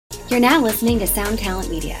You're now listening to Sound Talent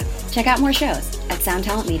Media. Check out more shows at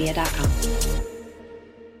soundtalentmedia.com.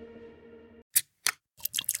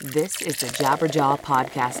 This is the Jabberjaw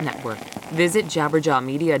Podcast Network. Visit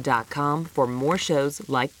jabberjawmedia.com for more shows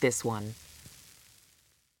like this one.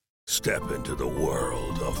 Step into the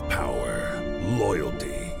world of power,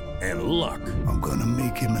 loyalty, and luck. I'm gonna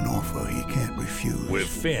make him an offer he can't refuse. With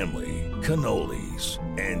family, cannolis,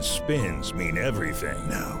 and spins mean everything.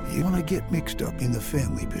 Now, you wanna get mixed up in the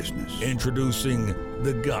family business. Introducing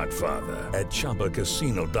The Godfather at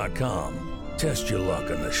ChumbaCasino.com. Test your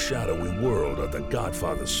luck in the shadowy world of The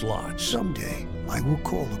Godfather slot. Someday, I will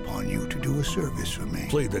call upon you to do a service for me.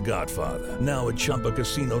 Play The Godfather, now at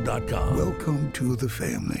ChumbaCasino.com. Welcome to the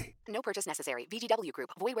family. No purchase necessary. VGW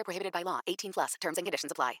Group. Void where prohibited by law. 18 plus. Terms and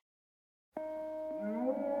conditions apply.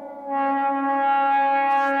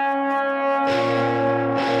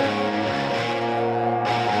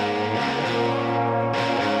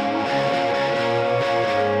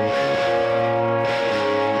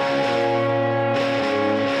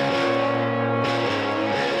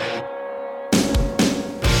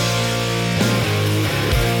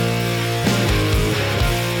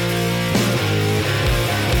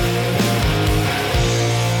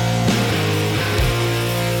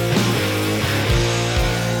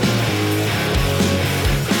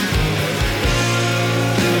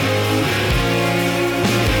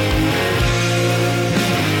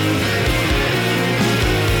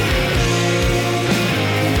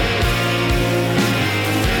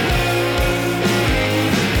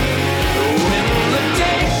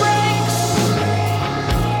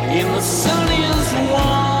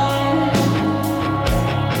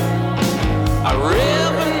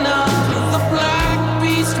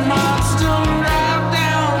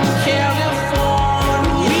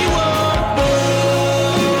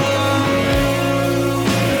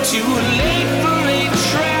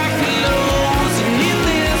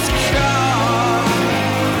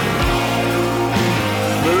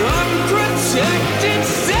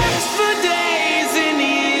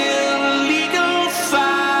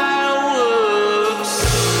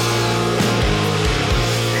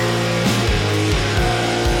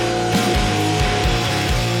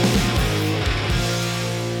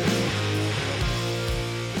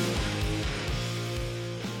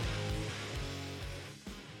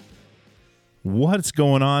 What's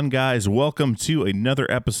going on, guys? Welcome to another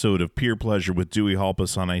episode of Peer Pleasure with Dewey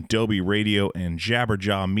Halpus on Adobe Radio and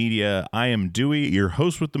Jabberjaw Media. I am Dewey, your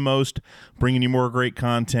host with the most, bringing you more great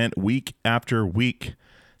content week after week.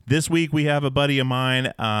 This week, we have a buddy of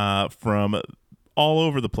mine from all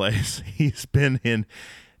over the place. He's been in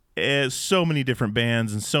so many different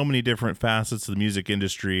bands and so many different facets of the music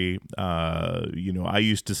industry. I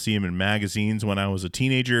used to see him in magazines when I was a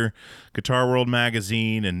teenager, Guitar World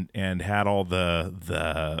magazine, and had all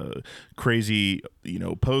the crazy,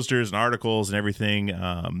 posters and articles and everything.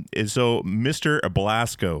 And so Mr.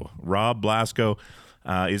 Blasko, Rob Blasko,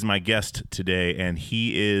 is my guest today, and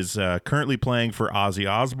he is currently playing for Ozzy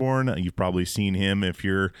Osbourne. You've probably seen him if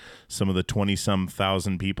you're some of the 20-some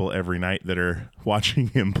thousand people every night that are watching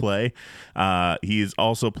him play. He's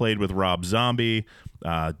also played with Rob Zombie,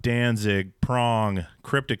 Danzig, Prong,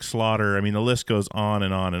 Cryptic Slaughter. I mean, the list goes on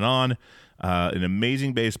and on and on. An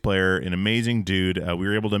amazing bass player, an amazing dude. We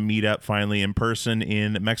were able to meet up finally in person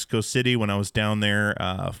in Mexico City when I was down there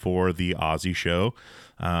for the Ozzy show.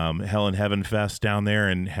 Hell in Heaven Fest down there,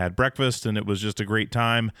 and had breakfast, and it was just a great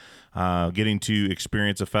time getting to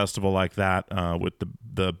experience a festival like that with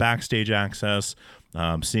the backstage access.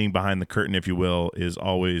 Seeing behind the curtain, if you will, is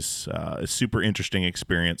always a super interesting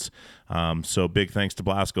experience. So big thanks to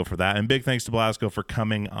Blasko for that, and big thanks to Blasko for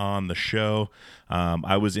coming on the show.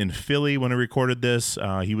 I was in Philly when I recorded this.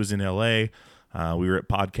 He was in LA. We were at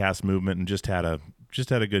Podcast Movement and just had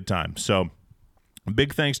a good time. So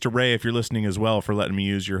big thanks to Ray, if you're listening as well, for letting me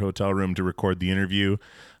use your hotel room to record the interview.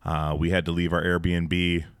 We had to leave our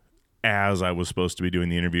Airbnb as I was supposed to be doing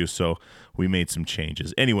the interview, so we made some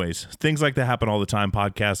changes. Anyways, things like that happen all the time.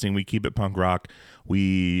 Podcasting, we keep it punk rock.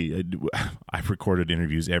 I've recorded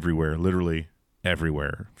interviews everywhere, literally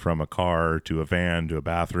everywhere, from a car to a van to a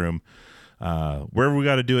bathroom. Wherever we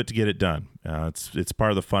got to do it to get it done. It's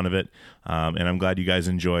part of the fun of it, and I'm glad you guys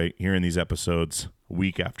enjoy hearing these episodes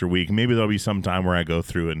week after week. Maybe there'll be some time where I go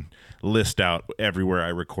through and list out everywhere I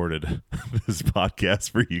recorded this podcast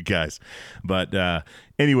for you guys. But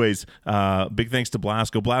anyways, big thanks to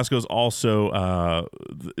Blasko. Blasko's also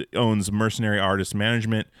owns Mercenary Artist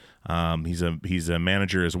Management. He's a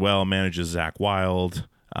manager as well, manages Zach Wilde,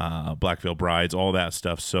 Black Veil Brides, all that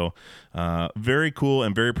stuff. So very cool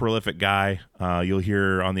and very prolific guy. You'll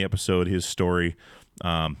hear on the episode his story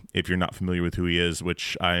if you're not familiar with who he is,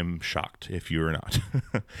 which I'm shocked if you are not.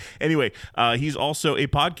 Anyway, he's also a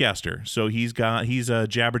podcaster. So he's a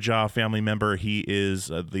Jabberjaw family member. He is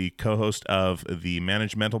the co-host of the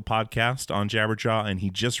Managemental podcast on Jabberjaw, and he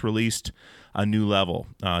just released A New Level.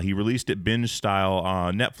 He released it binge style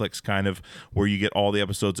on Netflix, kind of, where you get all the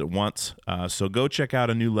episodes at once. So go check out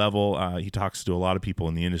A New Level. He talks to a lot of people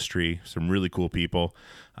in the industry, some really cool people,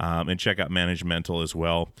 and check out Managemental as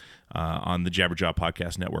well on the Jabberjaw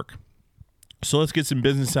Podcast Network. So let's get some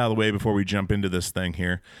business out of the way before we jump into this thing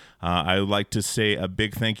here. I would like to say a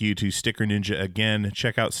big thank you to Sticker Ninja again.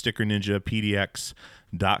 Check out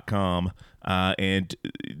stickerninjapdx.com. And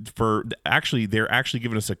they're actually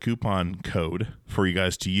giving us a coupon code for you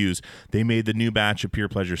guys to use. They made the new batch of Peer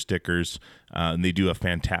Pleasure stickers, and they do a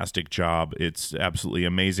fantastic job. It's absolutely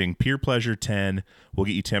amazing. Peer Pleasure 10 will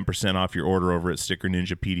get you 10% off your order over at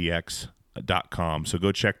stickerninjapdx.com. So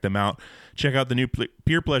go check them out. Check out the new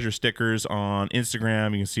Peer Pleasure stickers on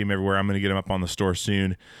Instagram. You can see them everywhere. I'm going to get them up on the store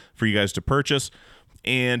soon for you guys to purchase.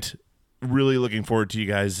 And really looking forward to you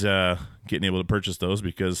guys getting able to purchase those,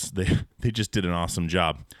 because they just did an awesome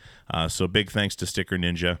job. So big thanks to Sticker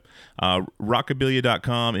Ninja.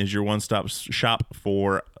 Rockabilia.com is your one-stop shop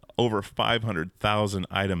for over 500,000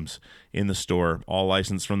 items in the store, all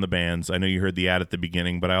licensed from the bands. I know you heard the ad at the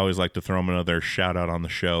beginning, but I always like to throw them another shout out on the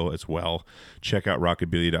show as well. Check out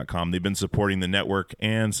rockabilia.com. They've been supporting the network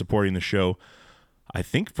and supporting the show, I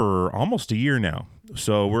think, for almost a year now.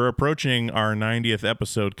 So we're approaching our 90th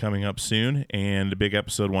episode coming up soon, and a big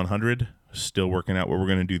episode 100. Still working out what we're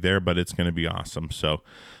going to do there, but it's going to be awesome. So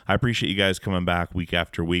I appreciate you guys coming back week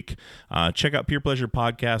after week. Check out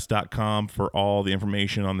peerpleasurepodcast.com for all the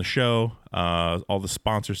information on the show. All the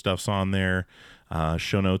sponsor stuff's on there.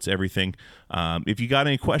 Show notes, everything. If you got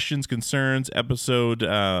any questions, concerns, episode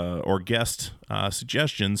or guest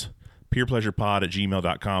suggestions,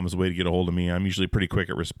 peerpleasurepod@gmail.com is the way to get a hold of me. I'm usually pretty quick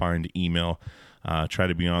at responding to email. Try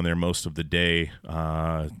to be on there most of the day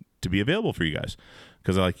to be available for you guys,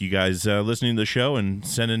 because I like you guys listening to the show and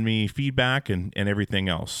sending me feedback and everything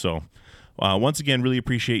else. So once again, really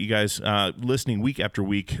appreciate you guys listening week after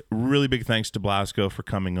week. Really big thanks to Blasko for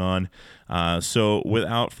coming on. So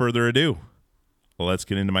without further ado, let's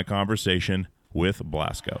get into my conversation with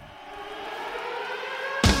Blasko.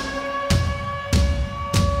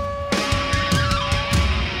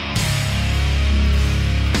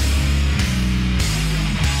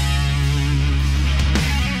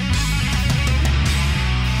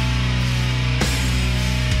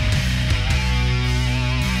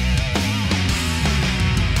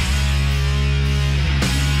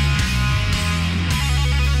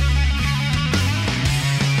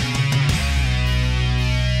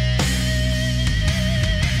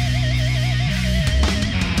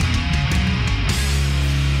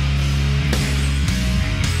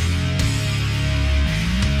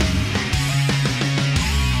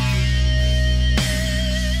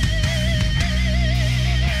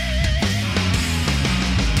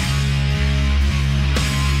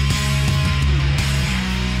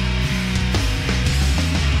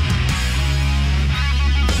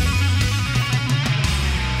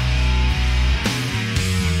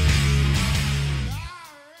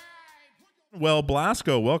 Well,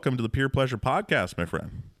 Blasko, welcome to the Peer Pleasure Podcast, my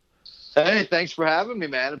friend. Hey, thanks for having me,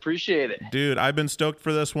 man. Appreciate it. Dude, I've been stoked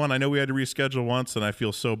for this one. I know we had to reschedule once, and I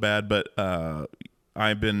feel so bad, but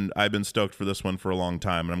I've been stoked for this one for a long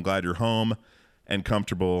time, and I'm glad you're home and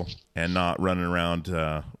comfortable and not running around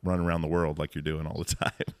the world like you're doing all the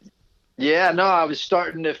time. Yeah, no, I was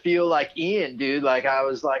starting to feel like Ian, dude. Like I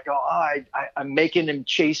was like, I'm making him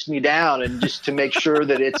chase me down, and just to make sure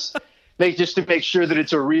that it's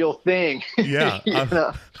a real thing. Yeah.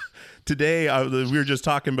 Today, we were just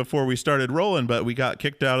talking before we started rolling, but we got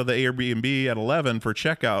kicked out of the Airbnb at 11 for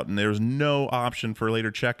checkout, and there was no option for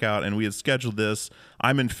later checkout, and we had scheduled this.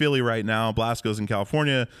 I'm in Philly right now. Blasko's in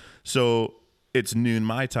California, so it's noon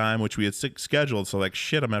my time, which we had scheduled. So like,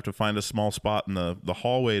 shit, I'm going to have to find a small spot in the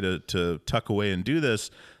hallway to tuck away and do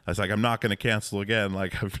this. I was like, I'm not going to cancel again.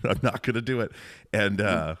 Like, I'm not going to do it.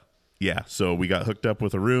 And yeah, so we got hooked up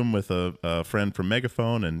with a room with a friend from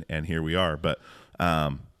Megaphone, and here we are. But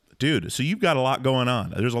dude, so you've got a lot going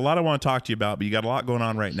on. There's a lot I want to talk to you about, but you got a lot going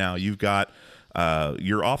on right now. You've got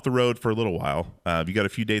you're off the road for a little while. You got a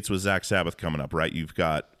few dates with Zach Sabbath coming up, right? You've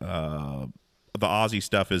got the Ozzy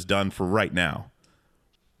stuff is done for right now.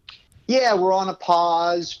 Yeah, we're on a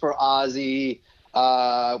pause for Ozzy.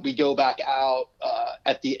 We go back out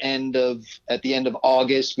at the end of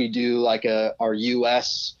August. We do like our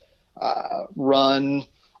U.S. Run.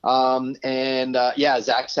 Yeah,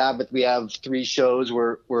 Zach Sabbath, we have 3 shows.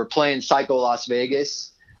 We're playing Psycho Las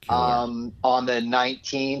Vegas on the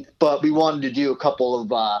 19th, but we wanted to do a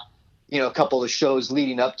couple of shows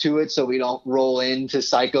leading up to it, so we don't roll into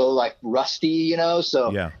Psycho like rusty,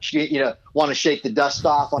 so want to shake the dust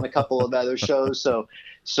off on a couple of other shows.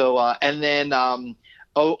 And then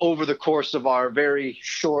over the course of our very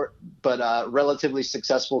short but relatively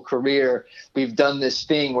successful career, we've done this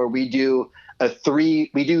thing where we do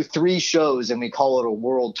three shows and we call it a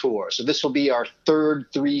world tour. So this will be our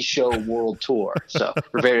third 3-show world tour. So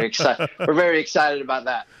we're very excited. We're very excited about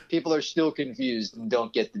that. People are still confused and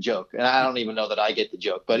don't get the joke. And I don't even know that I get the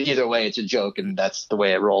joke, but either way, it's a joke and that's the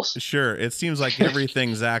way it rolls. Sure. It seems like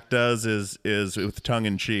everything Zach does is with tongue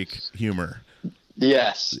in cheek humor.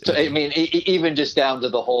 Yes. So, I mean, even just down to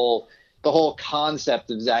the whole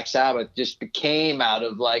concept of Zach Sabbath just became out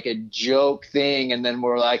of like a joke thing. And then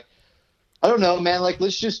we're like, I don't know, man, like,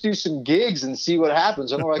 let's just do some gigs and see what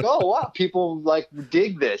happens. And we're like, oh, wow, people like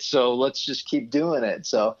dig this. So let's just keep doing it.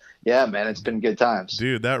 So yeah, man, it's been good times.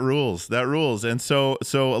 Dude, that rules. That rules. And so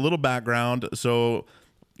a little background. So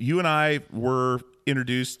you and I were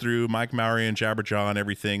introduced through Mike Mowry and Jabberjaw and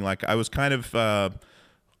everything. Like I was kind of,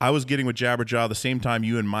 I was getting with Jabberjaw the same time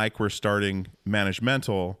you and Mike were starting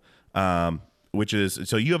Managemental, which is,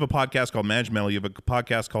 so you have a podcast called Managemental. You have a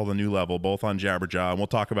podcast called The New Level, both on Jabberjaw, and we'll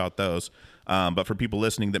talk about those. But for people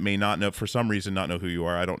listening that may not know, for some reason, not know who you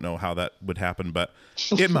are, I don't know how that would happen, but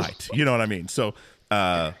it might. You know what I mean? So,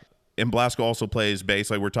 and Blasko also plays bass,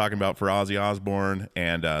 like we're talking about, for Ozzy Osbourne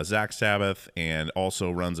and Zach Sabbath, and also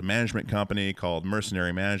runs a management company called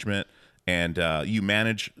Mercenary Management. And you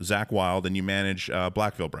manage Zach Wild and you manage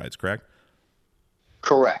Blackville Brides, correct?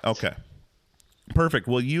 Correct. Okay. Perfect.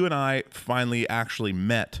 Well, you and I finally actually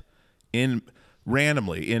met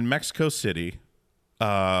randomly in Mexico City,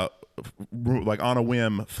 like on a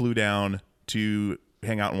whim, flew down to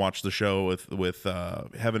hang out and watch the show with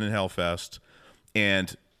Heaven and Hellfest,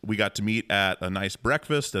 and we got to meet at a nice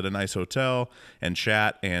breakfast at a nice hotel and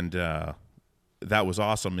chat, and that was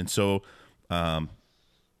awesome. And so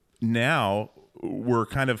now we're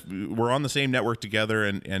on the same network together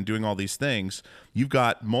and doing all these things. You've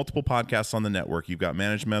got multiple podcasts on the network. You've got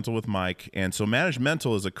Managemental with Mike. And so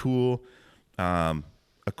Managemental is a cool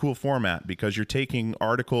format because you're taking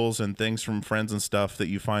articles and things from friends and stuff that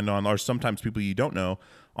you find on, or sometimes people you don't know,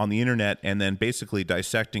 on the internet, and then basically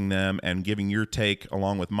dissecting them and giving your take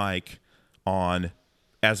along with Mike on,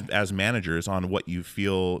 as managers, on what you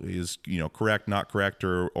feel is, correct, not correct,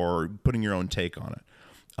 or putting your own take on it.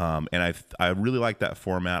 And I really like that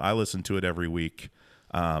format. I listen to it every week.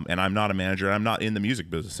 And I'm not a manager. I'm not in the music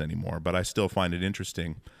business anymore, but I still find it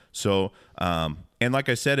interesting. So, and like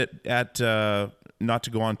I said, at not to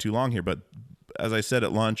go on too long here, but as I said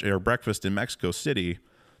at lunch or breakfast in Mexico City,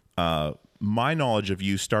 my knowledge of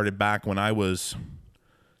you started back when I was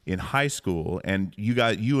in high school, and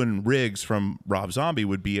you and Riggs from Rob Zombie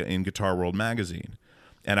would be in Guitar World magazine.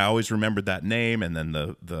 And I always remembered that name and then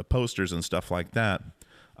the posters and stuff like that.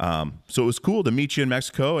 So it was cool to meet you in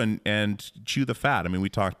Mexico and chew the fat. I mean, we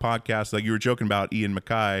talked podcasts, like you were joking about Ian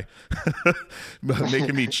MacKay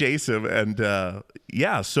making me chase him. And,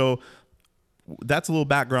 so that's a little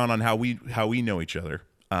background on how we know each other.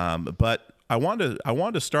 But I wanted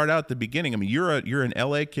to start out at the beginning. I mean, you're an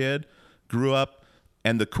LA kid, grew up,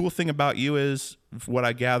 and the cool thing about you is, what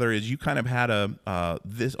I gather is you kind of had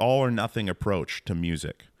this all or nothing approach to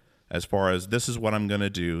music. As far as, this is what I'm going to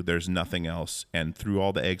do, there's nothing else, and threw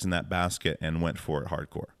all the eggs in that basket and went for it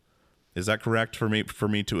hardcore. Is that correct for me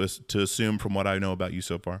to assume from what I know about you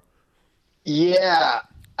so far? Yeah.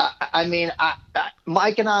 I mean,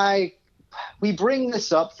 Mike and I, we bring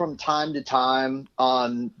this up from time to time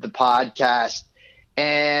on the podcast,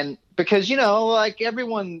 and because, like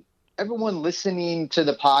everyone listening to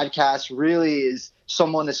the podcast really is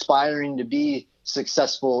someone aspiring to be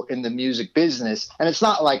successful in the music business. And it's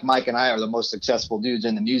not like Mike and I are the most successful dudes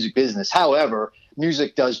in the music business. However,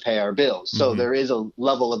 music does pay our bills. So there is a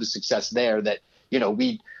level of success there that,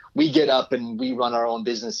 we get up and we run our own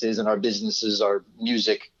businesses, and our businesses are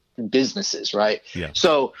music businesses. Right. Yeah.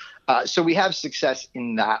 So we have success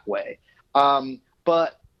in that way.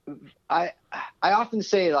 But I often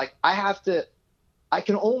say, like, I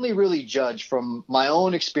can only really judge from my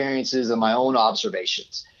own experiences and my own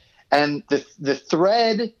observations. And the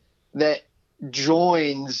thread that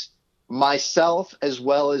joins myself as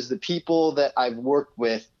well as the people that I've worked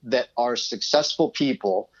with that are successful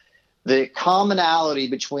people, the commonality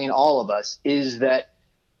between all of us is that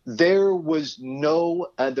there was no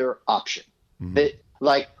other option. Mm-hmm. That,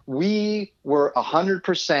 like, we were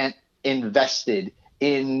 100% invested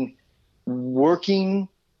in working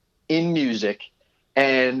in music,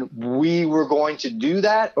 and we were going to do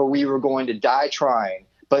that or we were going to die trying.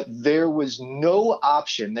 but there was no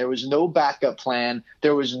option. There was no backup plan.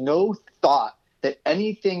 There was no thought that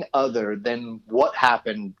anything other than what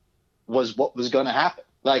happened was what was going to happen.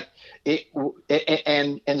 Like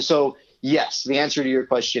and so, yes, the answer to your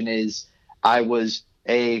question is I was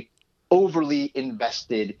overly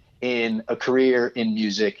invested in a career in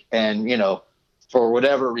music, and, for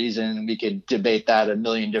whatever reason, we could debate that a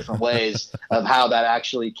million different ways of how that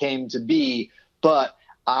actually came to be. But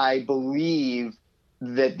I believe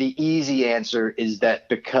that the easy answer is that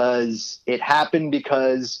because it happened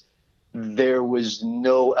because there was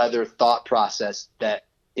no other thought process that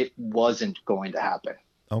it wasn't going to happen.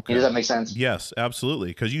 Okay. Does that make sense? Yes, absolutely.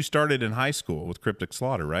 Because you started in high school with Cryptic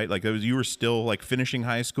Slaughter, right? Like you were still like finishing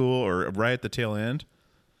high school or right at the tail end?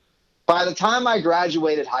 By the time I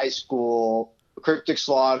graduated high school, Cryptic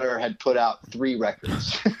Slaughter had put out 3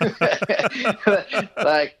 records.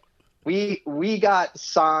 Like we got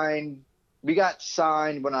signed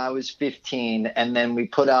when I was 15, and then we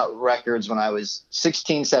put out records when I was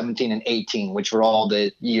 16, 17, and 18, which were all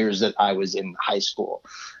the years that I was in high school.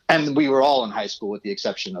 And we were all in high school with the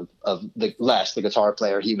exception of the guitar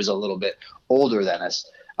player. He was a little bit older than us.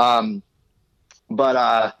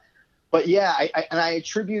 But yeah, I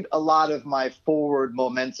attribute a lot of my forward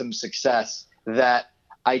momentum success that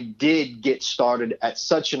I did get started at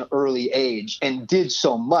such an early age and did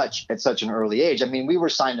so much at such an early age. I mean, we were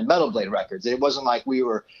signed to Metal Blade Records. It wasn't like we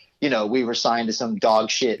were signed to some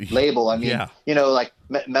dog shit label. I mean, like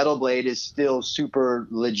Metal Blade is still super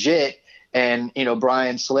legit. And,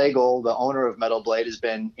 Brian Slagle, the owner of Metal Blade, has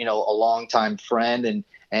been, a longtime friend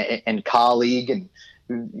and colleague and,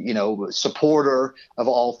 supporter of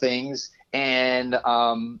all things. And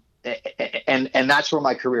that's where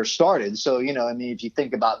my career started. So, if you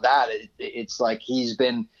think about that, it's like he's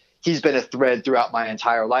been a thread throughout my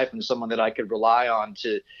entire life, and someone that I could rely on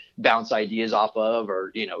to bounce ideas off of,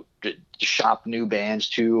 or, to shop new bands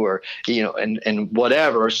to, or, and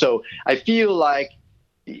whatever. So I feel like,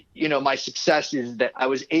 my success is that I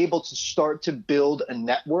was able to start to build a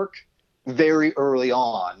network very early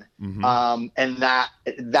on. Mm-hmm. And that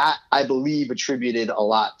I believe attributed a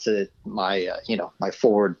lot to my, my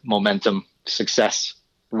forward momentum success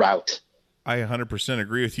route. I 100%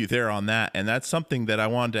 agree with you there on that. And that's something that I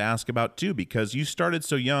wanted to ask about too, because you started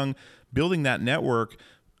so young building that network.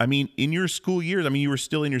 I mean, in your school years, you were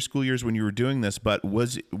still in your school years when you were doing this, but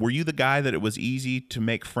were you the guy that it was easy to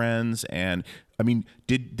make friends? And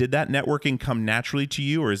did that networking come naturally to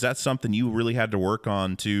you, or is that something you really had to work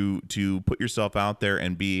on to put yourself out there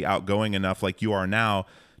and be outgoing enough like you are now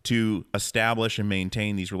to establish and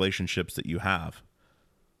maintain these relationships that you have?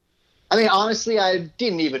 I mean, honestly, I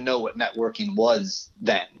didn't even know what networking was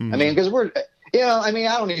then. Mm-hmm. I mean, because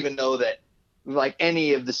I don't even know that like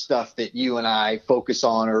any of the stuff that you and I focus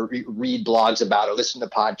on or read blogs about or listen to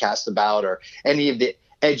podcasts about, or any of the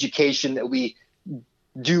education that we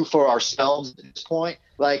do for ourselves at this point,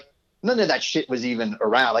 like none of that shit was even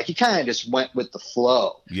around. Like you kind of just went with the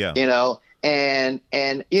flow, and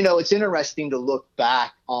it's interesting to look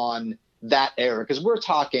back on that era, because we're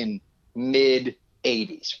talking mid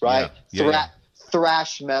 80s, right?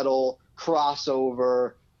 Thrash metal,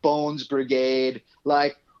 crossover, Bones Brigade,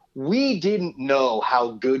 like we didn't know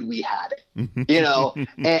how good we had it,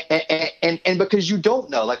 and because you don't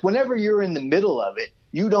know, like whenever you're in the middle of it,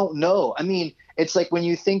 you don't know. I mean, it's like when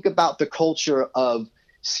you think about the culture of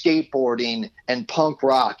skateboarding and punk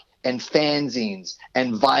rock and fanzines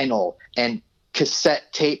and vinyl and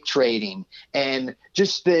cassette tape trading and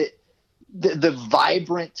just the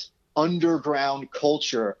vibrant underground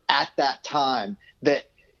culture at that time, that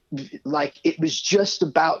like it was just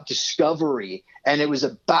about discovery, and it was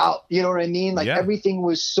about, you know what I mean? Like everything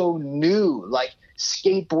was so new, like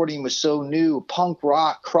skateboarding was so new, punk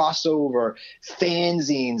rock, crossover,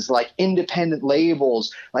 fanzines, like independent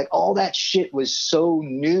labels, like all that shit was so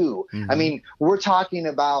new. Mm-hmm. I mean, we're talking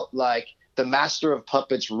about like the Master of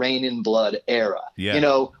Puppets, Rain in Blood era.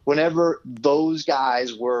 Yeah. Whenever those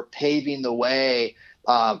guys were paving the way,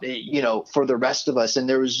 for the rest of us. And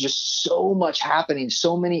there was just so much happening,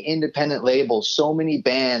 so many independent labels, so many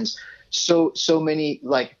bands, so many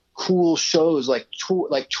like cool shows, like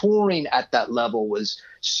touring at that level was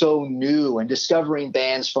so new, and discovering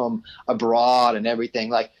bands from abroad and everything,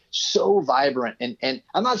 like so vibrant. And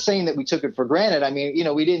I'm not saying that we took it for granted. I mean,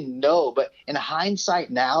 we didn't know, but in hindsight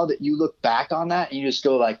now that you look back on that and you just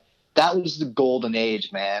go like, that was the golden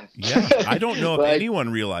age, man. Yeah. I don't know if anyone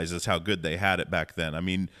realizes how good they had it back then. I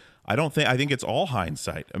mean, I think it's all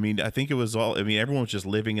hindsight. I mean, I think it was all, everyone was just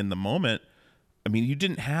living in the moment. I mean, you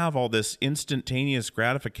didn't have all this instantaneous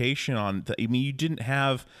gratification you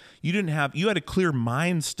had a clear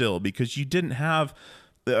mind still, because you didn't have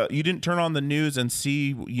you didn't turn on the news and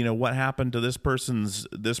see, what happened to this person's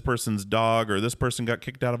dog, or this person got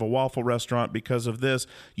kicked out of a waffle restaurant because of this.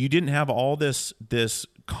 You didn't have all this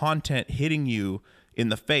content hitting you in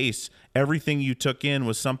the face. Everything you took in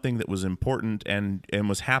was something that was important and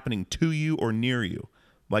was happening to you or near you.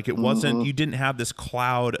 Like it wasn't, you didn't have this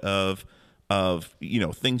cloud of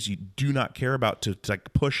things you do not care about to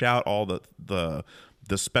like push out all the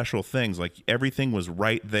special things. Like everything was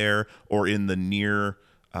right there or in the near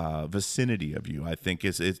vicinity of you. I think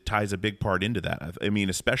it ties a big part into that. I mean,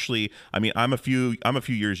 I'm a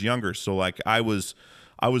few years younger, so like I was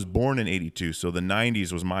born in 82, so the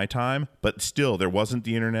 90s was my time, but still there wasn't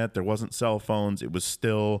the internet, there wasn't cell phones. It was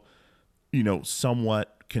still,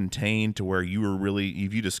 somewhat contained to where you were really,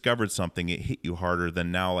 if you discovered something, it hit you harder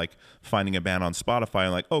than now, like finding a band on Spotify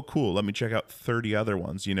and like, oh cool, let me check out 30 other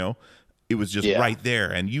ones. It was just right there,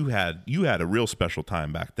 and you had a real special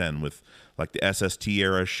time back then with like the SST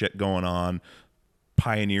era shit going on,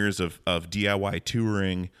 pioneers of DIY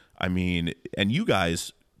touring. I mean, and you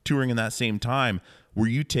guys touring in that same time, were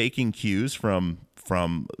you taking cues from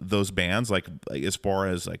those bands, like as far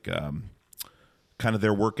as like kind of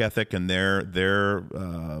their work ethic and their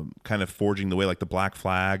kind of forging the way, like the Black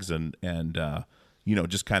Flags and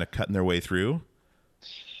just kind of cutting their way through?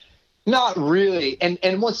 Not really.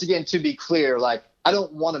 And once again, to be clear, like, I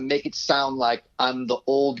don't want to make it sound like I'm the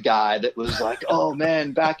old guy that was like, oh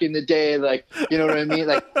man, back in the day, like, you know what I mean?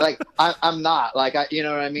 Like I'm not like, you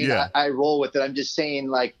know what I mean? Yeah. I roll with it. I'm just saying,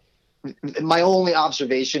 like, my only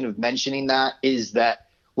observation of mentioning that is that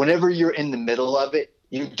whenever you're in the middle of it,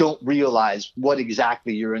 you don't realize what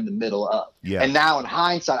exactly you're in the middle of. Yeah. And now in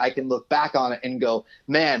hindsight, I can look back on it and go,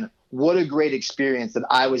 man, what a great experience that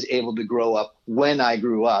I was able to grow up when I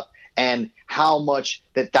grew up, and how much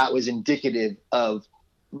that was indicative of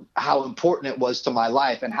how important it was to my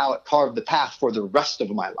life and how it carved the path for the rest of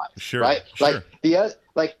my life. Sure. Right. Sure.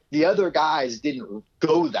 Like the other guys didn't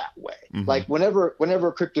go that way. Mm-hmm. Like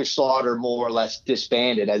whenever Cryptic Slaughter more or less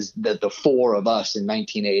disbanded as the four of us in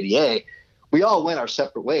 1988, we all went our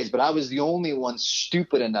separate ways, but I was the only one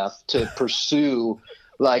stupid enough to pursue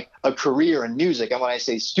like a career in music. And when I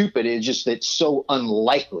say stupid, it's so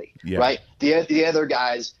unlikely, right? The other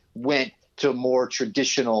guys went to more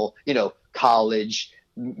traditional, college,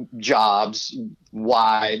 jobs,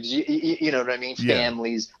 wives, you know what I mean?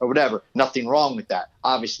 Families or whatever. Nothing wrong with that,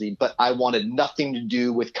 obviously. But I wanted nothing to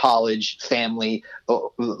do with college, family,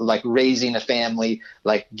 like raising a family,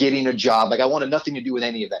 like getting a job. Like I wanted nothing to do with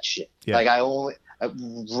any of that shit. Yeah.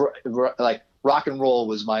 Like rock and roll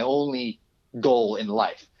was my only goal in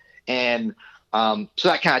life. And so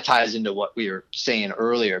that kind of ties into what we were saying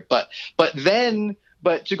earlier. But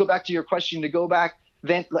to go back to your question,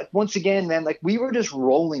 then like once again, man, like we were just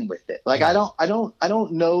rolling with it. Like I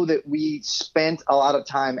don't know that we spent a lot of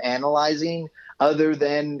time analyzing, other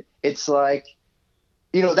than it's like,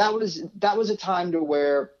 that was a time to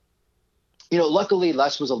where, luckily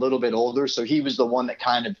Les was a little bit older, so he was the one that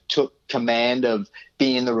kind of took command of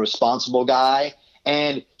being the responsible guy.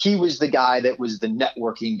 And he was the guy that was the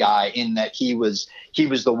networking guy, in that he was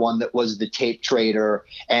the one that was the tape trader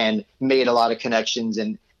and made a lot of connections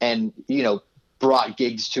and brought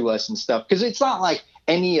gigs to us and stuff. Because it's not like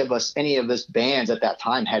any of us bands at that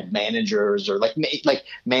time had managers or like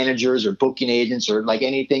managers or booking agents or like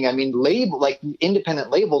anything. I mean,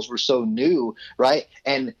 independent labels were so new, right?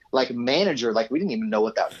 And like manager, like we didn't even know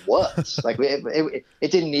what that was. Like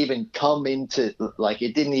it didn't even come into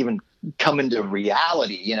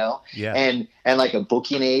reality, Yeah. And like a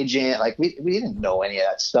booking agent, like we didn't know any of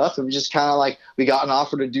that stuff. It was just kind of like we got an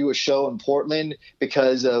offer to do a show in Portland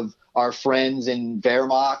because of our friends in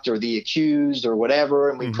Wehrmacht or the Accused or whatever,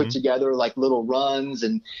 and we put together like little runs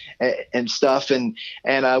and stuff, and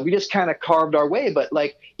we just kind of carved our way. But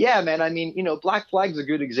like, yeah, man, I mean, Black Flag's a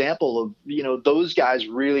good example of those guys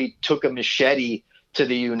really took a machete to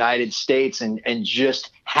the United States and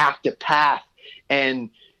just hacked a path. And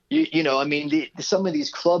I mean, some of these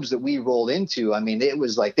clubs that we rolled into, I mean, it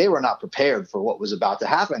was like they were not prepared for what was about to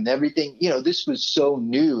happen. Everything, this was so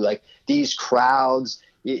new. Like these crowds,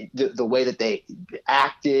 the way that they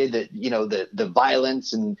acted, the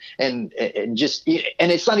violence and just,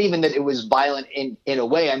 and it's not even that it was violent in a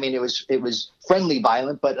way. I mean, it was friendly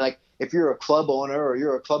violent, but like if you're a club owner or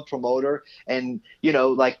you're a club promoter and,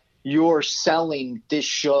 like you're selling this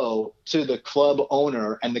show to the club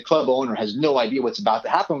owner and the club owner has no idea what's about to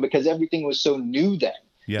happen because everything was so new then.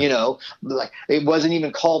 Yeah. Like it wasn't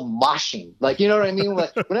even called moshing. Like, you know what I mean?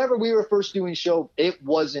 Like whenever we were first doing show, it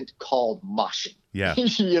wasn't called moshing. Yeah.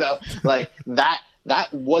 Like that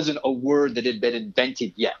wasn't a word that had been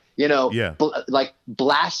invented yet. Yeah. Like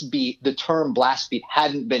blast beat, the term blast beat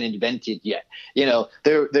hadn't been invented yet.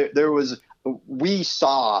 There was,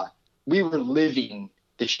 we were living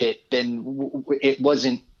the shit. Then it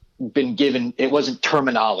wasn't been given, it wasn't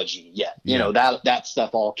terminology yet. That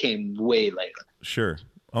stuff all came way later. Sure.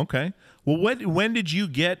 Okay. Well, when did you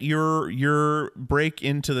get your break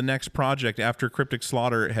into the next project after Cryptic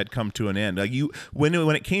Slaughter had come to an end? Like when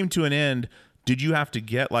it came to an end, did you have to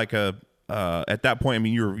get like a at that point? I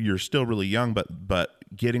mean, you're still really young, but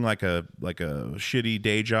getting like a shitty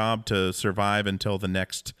day job to survive until the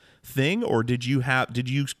next thing, or did you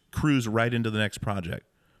cruise right into the next project?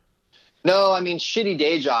 No, I mean, shitty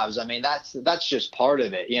day jobs. I mean, that's just part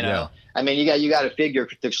of it, Yeah. I mean, you got to figure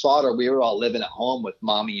the Slaughter. We were all living at home with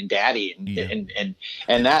mommy and daddy,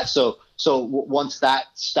 and that. So once that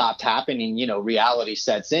stopped happening, reality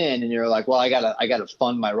sets in, and you're like, well, I gotta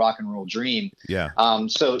fund my rock and roll dream. Yeah.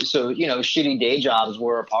 So shitty day jobs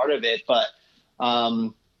were a part of it, but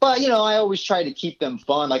I always try to keep them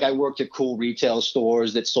fun. Like I worked at cool retail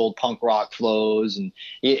stores that sold punk rock clothes, and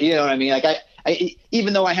you know what I mean. Like I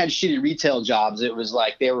even though I had shitty retail jobs, it was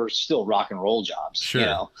like they were still rock and roll jobs.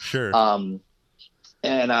 Sure. Sure.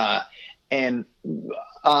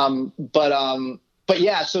 But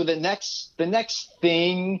yeah. So the next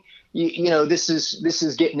thing, this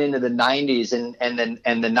is getting into the 90s, and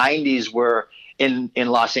the 90s were in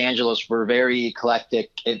Los Angeles were very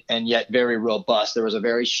eclectic and yet very robust. There was a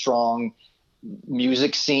very strong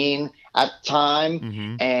music scene at the time.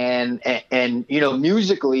 Mm-hmm. And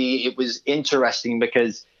musically it was interesting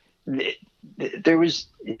because it was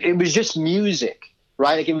just music,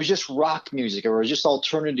 right? Like it was just rock music, or it was just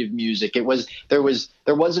alternative music. There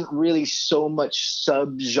wasn't really so much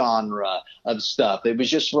subgenre of stuff. It was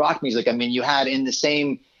just rock music. I mean, you had in the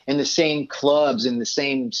same clubs, in the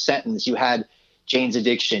same sentence, you had Jane's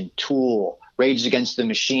Addiction, Tool, Rage Against the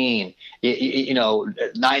Machine, 9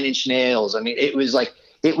 Inch Nails. I mean, it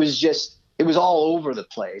was all over the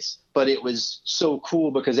place, but it was so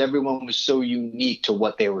cool because everyone was so unique to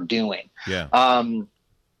what they were doing. Yeah.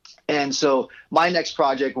 And so my next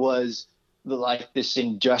project was like this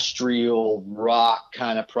industrial rock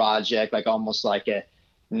kind of project, like almost like a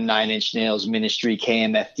 9 Inch Nails Ministry,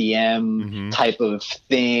 KMFDM type of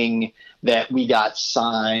thing, that we got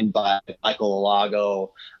signed by Michael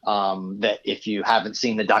Alago. That if you haven't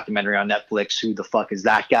seen the documentary on Netflix, who the fuck is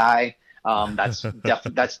that guy? That's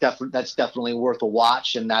definitely worth a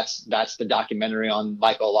watch. And that's the documentary on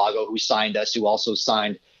Michael Alago, who signed us, who also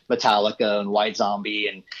signed Metallica and White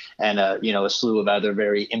Zombie and a slew of other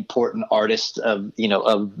very important artists of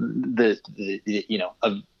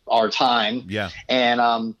our time. Yeah.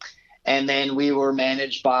 And then we were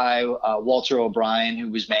managed by Walter O'Brien, who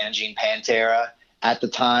was managing Pantera at the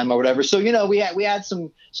time or whatever. So, we had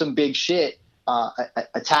some big shit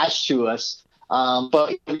attached to us.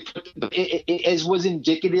 But it was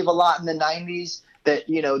indicative a lot in the 90s that,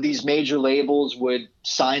 these major labels would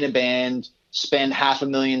sign a band, spend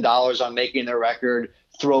 $500,000 on making their record,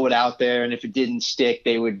 throw it out there, and if it didn't stick,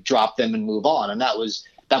 they would drop them and move on. And that was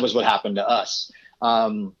what happened to us.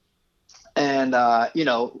 And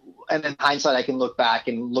in hindsight, I can look back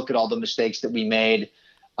and look at all the mistakes that we made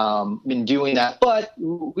in doing that. But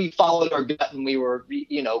we followed our gut, and we were,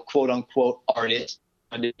 quote unquote artists,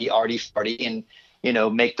 to be arty farty and,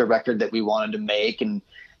 make the record that we wanted to make. And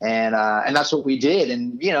that's what we did.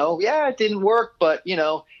 And, it didn't work. But,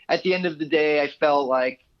 at the end of the day, I felt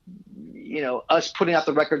like, us putting out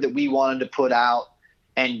the record that we wanted to put out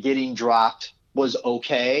and getting dropped was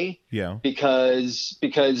okay. Yeah. Because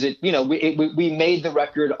it, we made the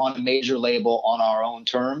record on a major label on our own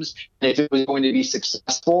terms. And if it was going to be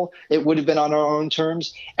successful, it would have been on our own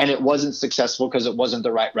terms. And it wasn't successful because it wasn't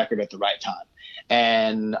the right record at the right time.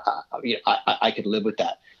 And I could live with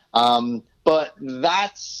that. But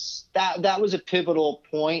that was a pivotal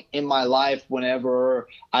point in my life whenever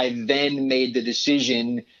I then made the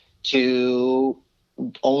decision to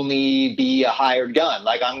only be a hired gun.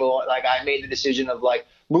 I made the decision of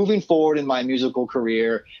moving forward in my musical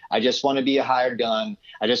career. I just want to be a hired gun.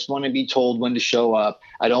 I just want to be told when to show up.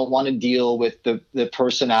 I don't want to deal with the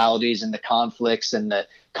personalities and the conflicts and the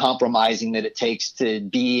compromising that it takes to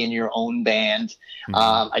be in your own band.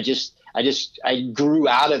 I grew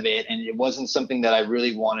out of it, and it wasn't something that I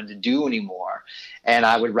really wanted to do anymore. And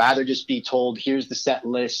I would rather just be told, here's the set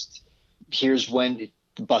list, here's when the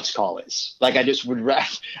bus call is. I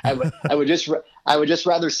would just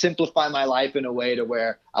rather simplify my life in a way to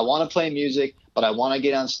where I want to play music, but I want to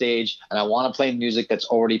get on stage and I want to play music that's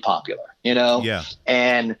already popular, Yeah.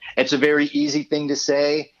 And it's a very easy thing to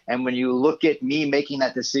say. And when you look at me making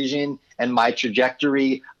that decision and my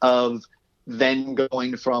trajectory of then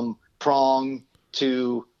going from Prong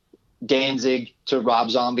to Danzig to Rob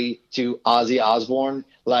Zombie to Ozzy Osbourne,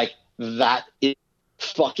 like that is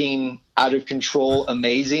fucking out of control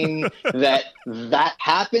amazing that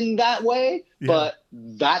happened that way. Yeah. But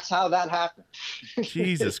that's how that happened.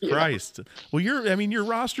 Jesus Christ. Know? Well, your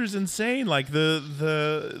roster's insane. Like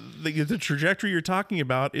the trajectory you're talking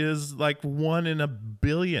about is like 1 in a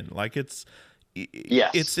billion. Like it's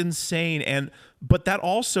insane. But that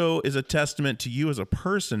also is a testament to you as a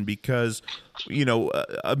person, because,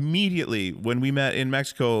 immediately when we met in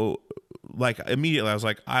Mexico, like immediately I was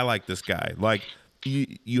like, I like this guy. Like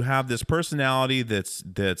you have this personality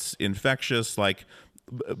that's infectious, like,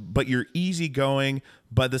 but you're easygoing,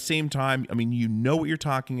 but at the same time, I mean, you know what you're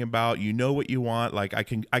talking about, you know what you want. Like I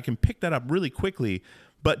can pick that up really quickly,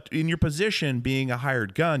 but in your position being a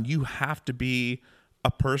hired gun, you have to be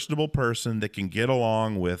a personable person that can get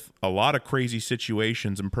along with a lot of crazy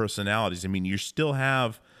situations and personalities. I mean, you still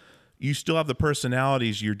have the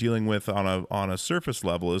personalities you're dealing with on a surface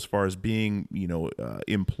level as far as being,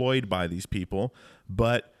 employed by these people.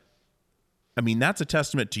 But I mean, that's a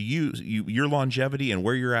testament to your longevity and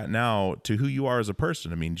where you're at now, to who you are as a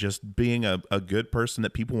person. I mean, just being a good person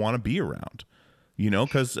that people want to be around,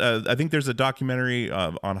 because I think there's a documentary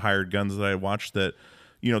on hired guns that I watched that,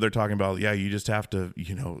 they're talking about, you just have to,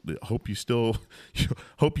 hope you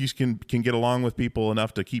can get along with people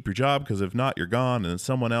enough to keep your job, because if not, you're gone and it's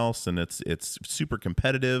someone else, and it's super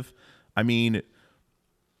competitive. I mean,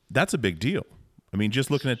 that's a big deal. I mean,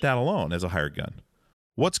 just looking at that alone as a hired gun.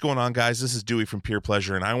 What's going on, guys? This is Dewey from Peer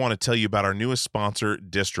Pleasure, and I want to tell you about our newest sponsor,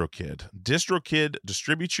 DistroKid. DistroKid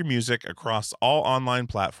distributes your music across all online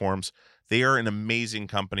platforms. They are an amazing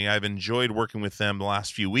company. I've enjoyed working with them the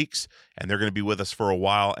last few weeks, and they're going to be with us for a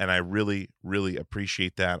while, and I really, really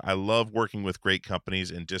appreciate that. I love working with great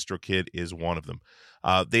companies, and DistroKid is one of them.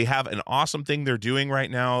 They have an awesome thing they're doing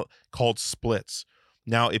right now called splits.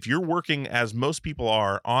 Now, if you're working, as most people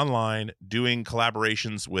are, online, doing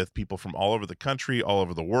collaborations with people from all over the country, all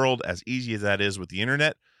over the world, as easy as that is with the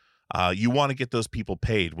internet, you want to get those people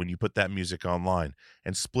paid when you put that music online,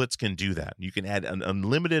 and splits can do that. You can add an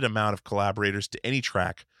unlimited amount of collaborators to any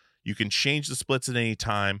track. You can change the splits at any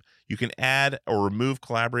time. You can add or remove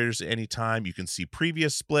collaborators at any time. You can see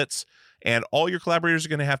previous splits, and all your collaborators are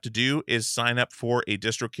going to have to do is sign up for a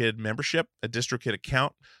DistroKid membership, a DistroKid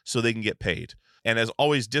account, so they can get paid. And as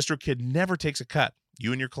always, DistroKid never takes a cut.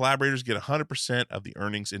 You and your collaborators get 100% of the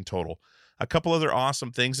earnings in total. A couple other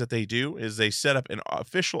awesome things that they do is they set up an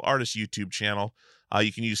official artist YouTube channel.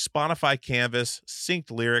 You can use Spotify Canvas, synced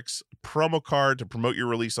lyrics, promo card to promote your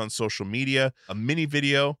release on social media, a mini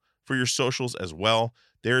video for your socials as well.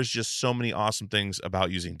 There's just so many awesome things about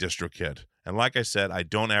using DistroKid. And like I said, I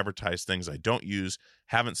don't advertise things I don't use,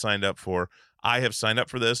 haven't signed up for. I have signed up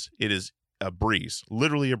for this. It is a breeze,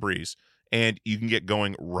 literally a breeze. And you can get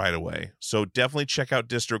going right away. So definitely check out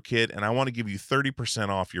DistroKid, and I want to give you 30%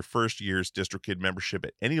 off your first year's DistroKid membership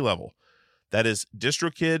at any level. That is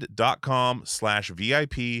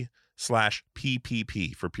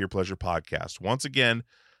distrokid.com/VIP/PPP for Peer Pleasure Podcast. Once again,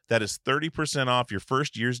 that is 30% off your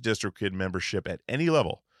first year's DistroKid membership at any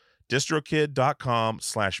level.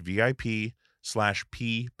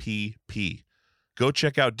 distrokid.com/VIP/PPP. Go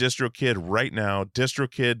check out DistroKid right now,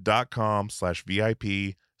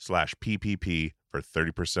 distrokid.com/VIP/PPP for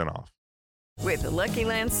 30% off. With the Lucky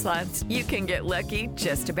Land Slots, you can get lucky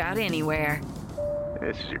just about anywhere.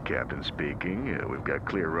 This is your captain speaking. We've got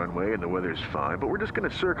clear runway and the weather's fine, but we're just going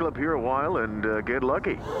to circle up here a while and get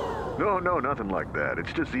lucky. No, nothing like that.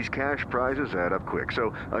 It's just these cash prizes add up quick.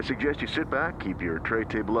 So I suggest you sit back, keep your tray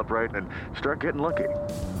table upright, and start getting lucky.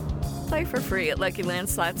 Play for free at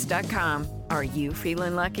LuckyLandSlots.com. Are you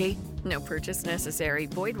feeling lucky? No purchase necessary.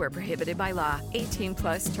 Void where prohibited by law.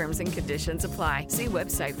 18+ terms and conditions apply. See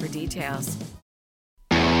website for details.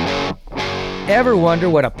 Ever wonder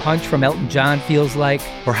what a punch from Elton John feels like?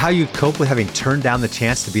 Or how you'd cope with having turned down the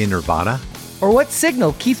chance to be in Nirvana? Or what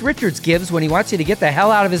signal Keith Richards gives when he wants you to get the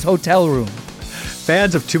hell out of his hotel room?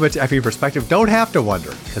 Fans of Too Much Effing Perspective don't have to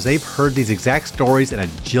wonder, because they've heard these exact stories and a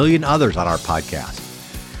jillion others on our podcast.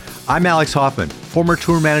 I'm Alex Hoffman, former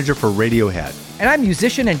tour manager for Radiohead. And I'm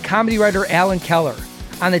musician and comedy writer Alan Keller.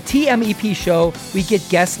 On the TMEP show, we get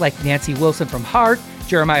guests like Nancy Wilson from Heart,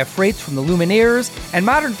 Jeremiah Freites from the Lumineers, and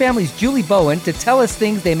Modern Family's Julie Bowen to tell us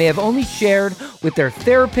things they may have only shared with their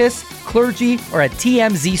therapist, clergy, or a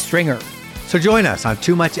TMZ stringer. So join us on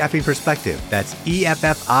Too Much Effing Perspective. That's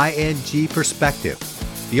EFFING Perspective.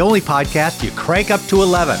 The only podcast you crank up to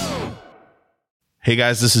 11. Hey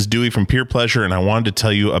guys, this is Dewey from Peer Pleasure, and I wanted to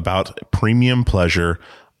tell you about Premium Pleasure,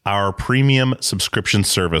 our premium subscription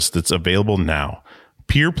service that's available now.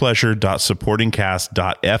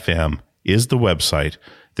 peerpleasure.supportingcast.fm is the website.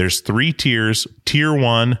 There's 3 tiers, Tier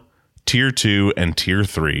 1, Tier 2, and Tier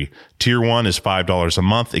 3. Tier 1 is $5 a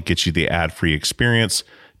month. It gets you the ad-free experience.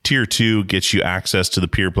 Tier 2 gets you access to the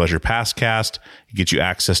Peer Pleasure Passcast. It gets you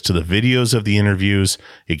access to the videos of the interviews.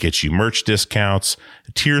 It gets you merch discounts.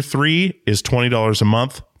 Tier 3 is $20 a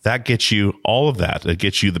month. That gets you all of that. It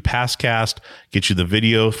gets you the Passcast, gets you the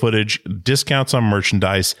video footage, discounts on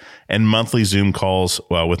merchandise, and monthly Zoom calls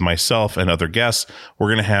with myself and other guests. We're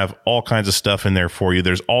going to have all kinds of stuff in there for you.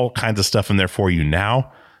 There's all kinds of stuff in there for you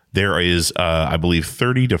now. There is, I believe,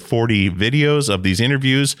 30 to 40 videos of these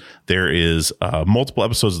interviews. There is multiple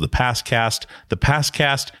episodes of the Passcast. The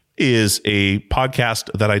Passcast is a podcast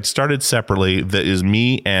that I started separately that is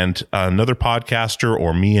me and another podcaster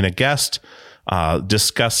or me and a guest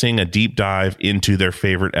discussing a deep dive into their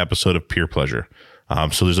favorite episode of Peer Pleasure.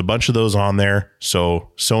 So there's a bunch of those on there.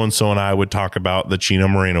 So-and-so and I would talk about the Chino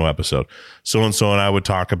Moreno episode. So-and-so and I would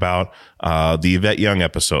talk about the Yvette Young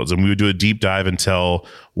episodes. And we would do a deep dive and tell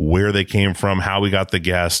where they came from, how we got the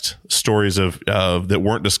guest, stories of that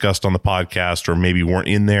weren't discussed on the podcast or maybe weren't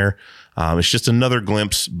in there. It's just another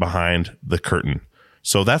glimpse behind the curtain.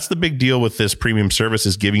 So that's the big deal with this premium service,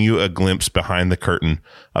 is giving you a glimpse behind the curtain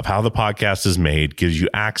of how the podcast is made, gives you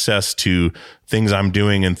access to things I'm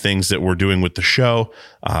doing and things that we're doing with the show,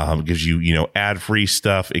 gives you, ad-free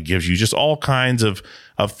stuff. It gives you just all kinds of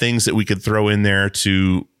things that we could throw in there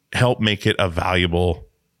to help make it a valuable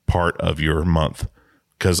part of your month.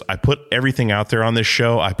 Because I put everything out there on this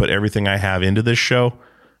show. I put everything I have into this show.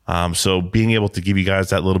 So being able to give you guys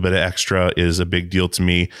that little bit of extra is a big deal to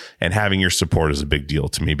me, and having your support is a big deal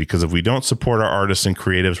to me, because if we don't support our artists and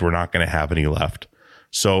creatives, we're not going to have any left.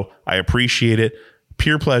 So I appreciate it.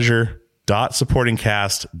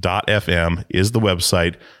 peerpleasure.supportingcast.fm is the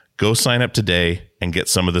website. Go sign up today and get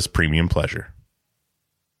some of this premium pleasure.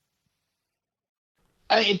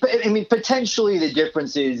 I mean, potentially the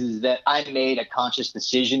difference is that I made a conscious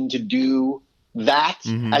decision to do that,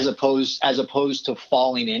 as opposed to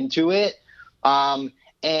falling into it.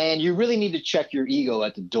 And you really need to check your ego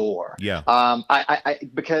at the door. Yeah.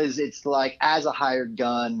 Because it's like, as a hired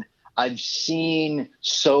gun, I've seen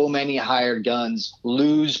so many hired guns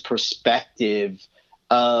lose perspective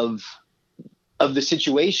of the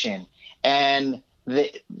situation. And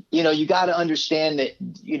you got to understand that,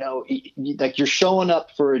 like, you're showing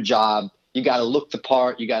up for a job. You got to look the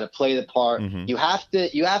part. You got to play the part. You have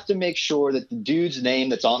to make sure that the dude's name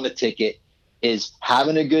that's on the ticket is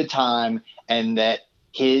having a good time, and that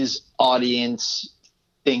his audience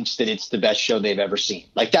thinks that it's the best show they've ever seen.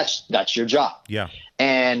 Like, that's your job. Yeah.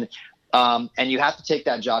 And you have to take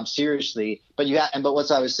that job seriously. But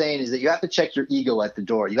what I was saying is that you have to check your ego at the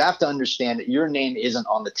door. You have to understand that your name isn't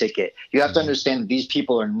on the ticket. You have to understand that these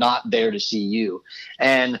people are not there to see you.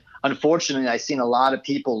 And unfortunately, I've seen a lot of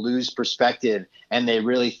people lose perspective, and they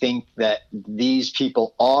really think that these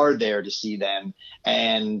people are there to see them.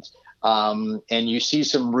 And you see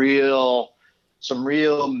some real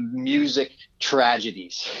music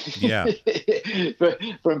tragedies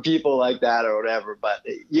from people like that or whatever. But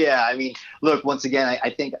yeah, I mean, look, once again,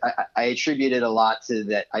 I think I attributed a lot to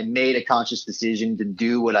that. I made a conscious decision to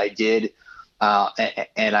do what I did.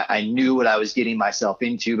 And I knew what I was getting myself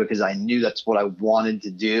into, because I knew that's what I wanted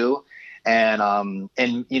to do. And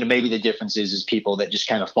maybe the difference is people that just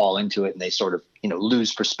kind of fall into it, and they sort of,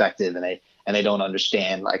 lose perspective, and they don't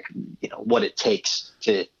understand, like, what it takes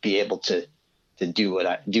to be able to do what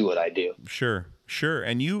I do. Sure.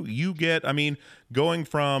 And you get, I mean, going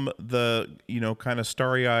from the, kind of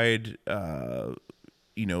starry-eyed,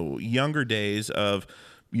 younger days of,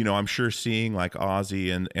 I'm sure seeing like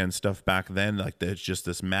Ozzy and stuff back then, like there's just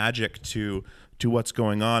this magic to what's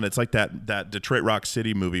going on. It's like that Detroit Rock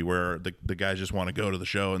City movie where the guys just want to go to the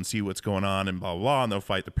show and see what's going on and blah, blah, blah, and they'll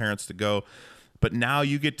fight the parents to go. But now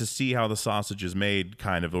you get to see how the sausage is made,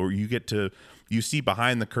 kind of, or you see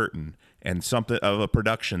behind the curtain and something of a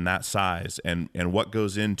production that size and what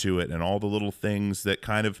goes into it and all the little things that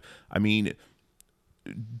kind of, I mean,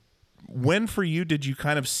 when for you did you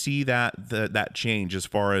kind of see that change, as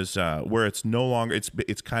far as where it's no longer,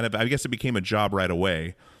 it's kind of, I guess it became a job right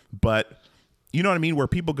away, but you know what I mean? Where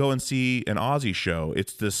people go and see an Ozzy show,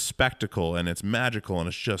 it's this spectacle and it's magical and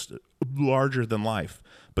it's just larger than life,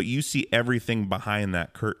 but you see everything behind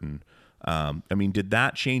that curtain. I mean, did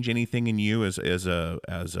that change anything in you as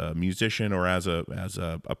a musician or as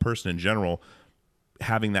a person in general,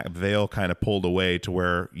 having that veil kind of pulled away to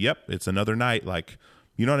where, yep, it's another night, like,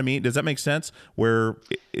 you know what I mean? Does that make sense? Where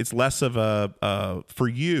it's less of for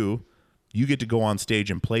you get to go on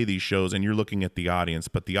stage and play these shows and you're looking at the audience,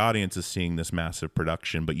 but the audience is seeing this massive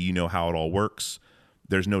production, but you know how it all works.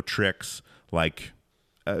 there's no tricks. Like,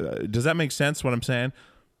 does that make sense what I'm saying?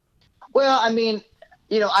 Well, I mean,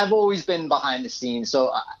 I've always been behind the scenes,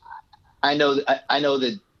 so I know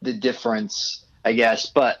the difference, I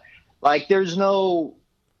guess. But like, there's no,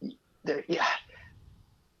 yeah.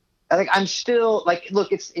 Like, I'm still like,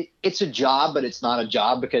 look, it's a job, but it's not a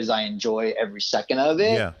job because I enjoy every second of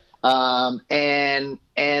it. Yeah. And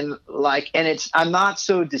I'm not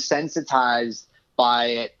so desensitized by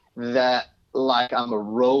it that like I'm a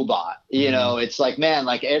robot, It's like, man,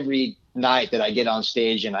 like every night that I get on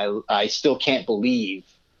stage and I still can't believe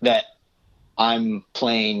that I'm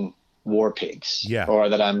playing War Pigs, or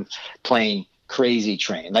that I'm playing Crazy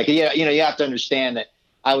Train. Like, you have to understand that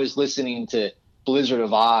I was listening to Blizzard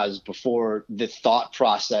of Oz before the thought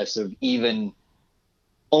process of even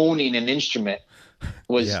owning an instrument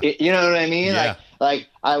was, you know what I mean? Yeah. Like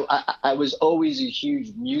I was always a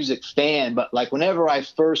huge music fan, but like whenever I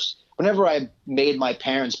made my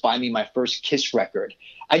parents buy me my first Kiss record,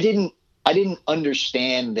 I didn't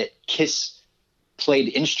understand that Kiss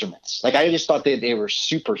played instruments. Like, I just thought that they were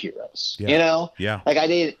superheroes, Yeah. Like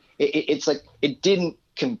it's like, it didn't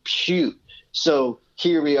compute. So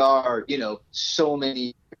here we are, so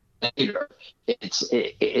many years later, I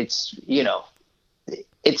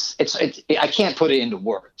can't put it into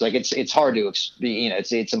words. Like, it's hard to,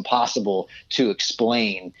 it's impossible to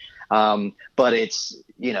explain. But it's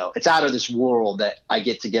out of this world that I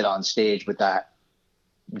get to get on stage with that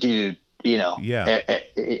dude,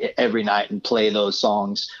 every night and play those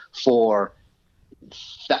songs for,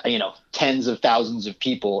 tens of thousands of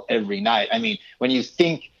people every night. I mean, when you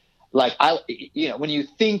think when you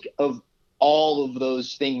think of all of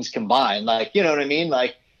those things combined, like, you know what I mean?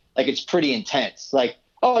 Like it's pretty intense. Like,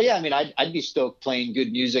 oh yeah, I mean, I'd be stoked playing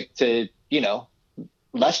good music to,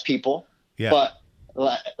 less people, but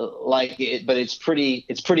it's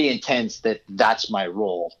pretty intense that's my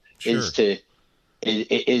role. Sure.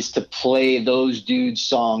 is to play those dudes'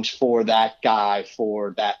 songs for that guy,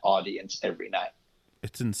 for that audience every night.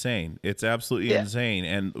 It's insane. It's absolutely insane.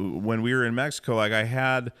 And when we were in Mexico, like, I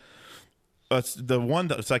had the one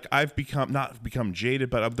that's like, I've not become jaded,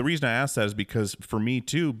 but the reason I asked that is because for me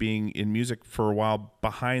too, being in music for a while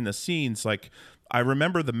behind the scenes, like, I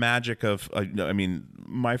remember the magic of,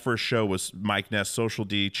 my first show was Mike Ness, Social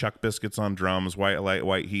D, Chuck Biscuits on drums, White Light,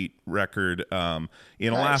 White Heat record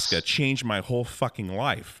in Alaska. Changed my whole fucking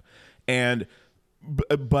life. And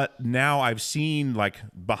but now I've seen like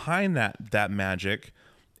behind that magic.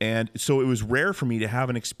 And so it was rare for me to have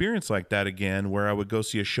an experience like that again, where I would go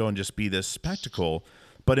see a show and just be this spectacle.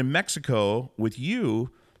 But in Mexico with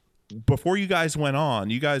you, before you guys went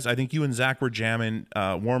on, I think you and Zach were jamming,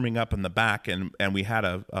 warming up in the back, and we had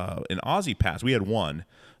an Ozzy pass. We had one.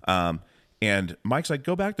 And Mike's like,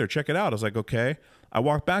 go back there, check it out. I was like, okay. I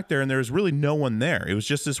walked back there, and there was really no one there. It was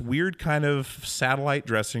just this weird kind of satellite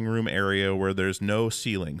dressing room area where there's no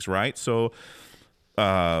ceilings, right? So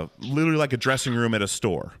literally like a dressing room at a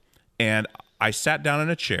store. And I sat down in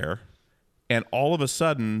a chair, and all of a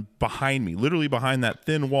sudden, behind me, literally behind that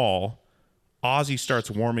thin wall, Ozzy starts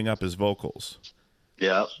warming up his vocals.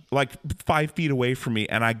 Yeah. Like 5 feet away from me,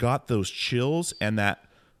 and I got those chills, and that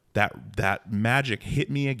magic hit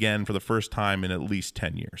me again for the first time in at least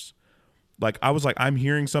 10 years. Like, I was like, I'm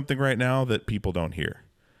hearing something right now that people don't hear,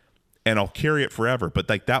 and I'll carry it forever. But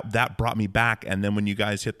like that brought me back. And then when you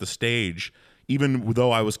guys hit the stage, even though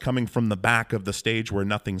I was coming from the back of the stage where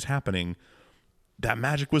nothing's happening, that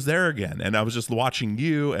magic was there again. And I was just watching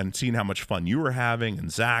you and seeing how much fun you were having,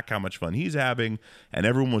 and Zach, how much fun he's having, and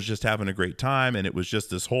everyone was just having a great time. And it was just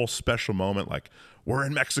this whole special moment. Like, we're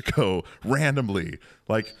in Mexico randomly.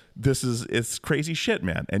 Like, it's crazy shit,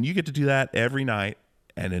 man. And you get to do that every night,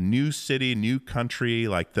 and a new city, new country,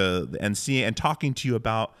 like and seeing and talking to you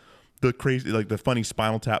about the crazy, like the funny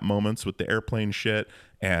Spinal Tap moments with the airplane shit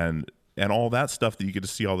and all that stuff that you get to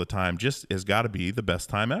see all the time, just has got to be the best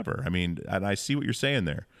time ever. I mean, and I see what you're saying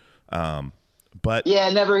there. But yeah,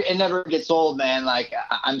 it never gets old, man. Like,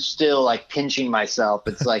 I'm still like pinching myself.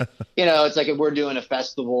 It's like, it's like if we're doing a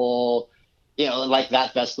festival, like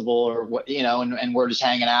that festival or what, and we're just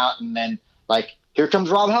hanging out, and then like, here comes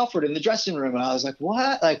Rob Halford in the dressing room. And I was like,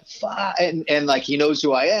 what? Like, fuck. And like, he knows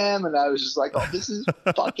who I am. And I was just like, oh, this is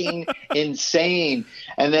fucking insane.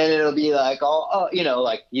 And then it'll be like,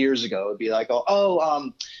 like years ago, it'd be like,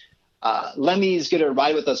 Lemmy's going to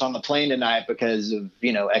ride with us on the plane tonight because of,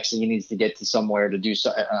 X, he needs to get to somewhere to do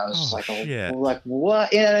so. And I was just like, like,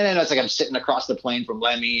 what? And it's like, I'm sitting across the plane from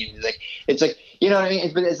Lemmy. And it's like, you know what I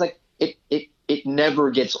mean? But it's like, it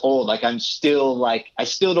never gets old. Like, I'm still like, I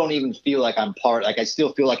still don't even feel like I'm part, like I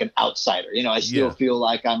still feel like an outsider. I still feel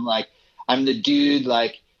like I'm the dude,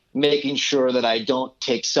 like, making sure that I don't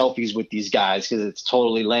take selfies with these guys because it's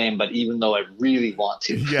totally lame. But even though I really want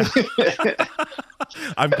to, yeah,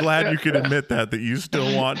 I'm glad you can admit that you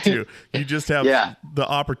still want to. You just have the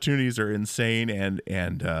opportunities are insane.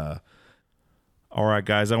 And all right,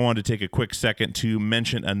 guys, I wanted to take a quick second to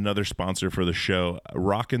mention another sponsor for the show,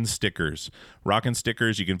 Rockin' Stickers. Rockin'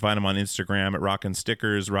 Stickers, you can find them on Instagram at Rockin'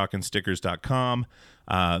 Stickers, rockinstickers.com.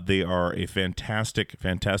 They are a fantastic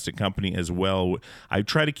company as well. I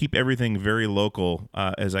try to keep everything very local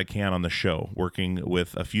as I can on the show, working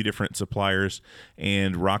with a few different suppliers.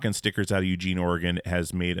 And Rockin' Stickers out of Eugene, Oregon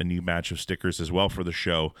has made a new batch of stickers as well for the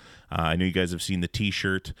show. I know you guys have seen the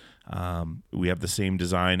T-shirt. We have the same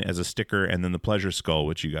design as a sticker, and then the Pleasure Skull,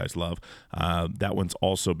 which you guys love. That one's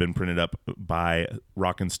also been printed up by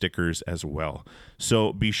Rockin' Stickers as well.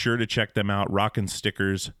 So be sure to check them out,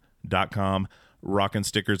 rockinstickers.com. Rockin'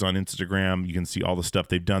 Stickers on Instagram. You can see all the stuff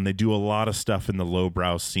they've done. They do a lot of stuff in the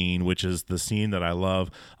lowbrow scene, which is the scene that I love.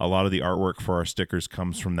 A lot of the artwork for our stickers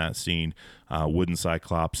comes from that scene. Wooden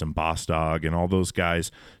Cyclops and Boss Dog and all those guys.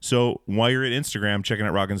 So while you're at Instagram checking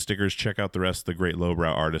out Rockin' Stickers, check out the rest of the great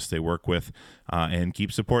lowbrow artists they work with, and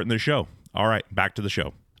keep supporting their show. All right, back to the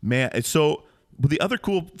show. Man, so the other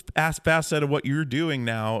cool facet of what you're doing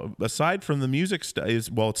now, aside from the music is,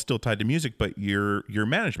 well, it's still tied to music, but your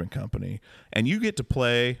management company, and you get to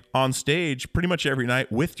play on stage pretty much every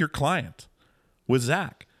night with your client, with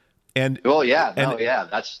Zach. And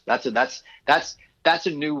that's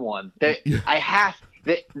a new one. I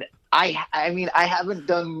haven't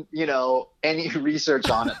done any research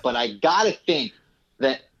on it, but I gotta think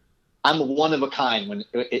that I'm one of a kind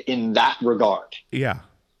in that regard.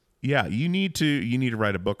 Yeah, you need to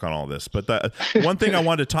write a book on all this. But the one thing I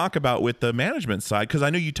wanted to talk about with the management side, because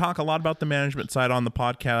I know you talk a lot about the management side on the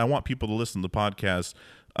podcast. I want people to listen to the podcast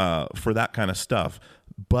for that kind of stuff.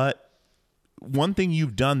 But one thing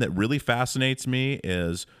you've done that really fascinates me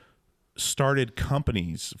is started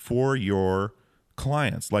companies for your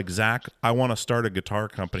clients. Like, Zach, I want to start a guitar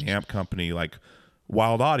company, amp company, like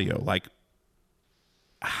Wild Audio. Like,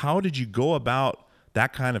 how did you go about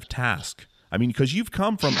that kind of task? I mean, because you've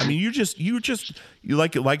come from, I mean, you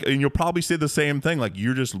like, and you'll probably say the same thing, like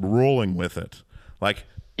you're just rolling with it. Like,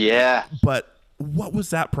 yeah. But what was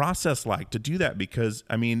that process like to do that? Because,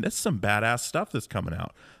 I mean, that's some badass stuff that's coming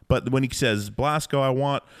out. But when he says, Blasko, I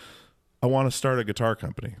want to start a guitar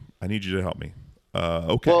company. I need you to help me.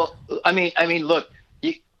 Okay. Well, I mean, look,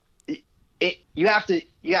 you have to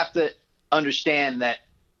understand that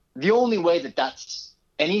the only way that's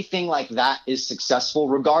anything like that is successful,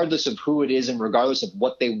 regardless of who it is and regardless of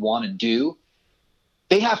what they want to do,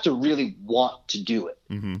 they have to really want to do it.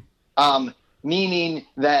 Mm-hmm. Meaning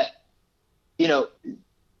that,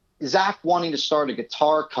 Zach wanting to start a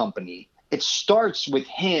guitar company, it starts with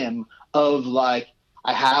him of like,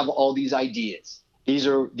 I have all these ideas. These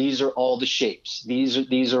are all the shapes.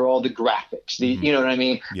 These are all the graphics. Mm-hmm. You know what I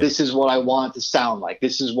mean? Yeah. This is what I want it to sound like.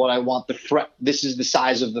 This is what I want the fret. This is the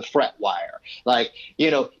size of the fret wire. Like,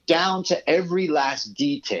 down to every last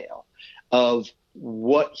detail of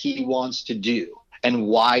what he wants to do and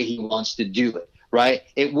why he wants to do it. Right?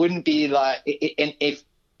 It wouldn't be like,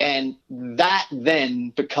 and that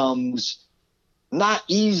then becomes not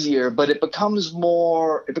easier, but it becomes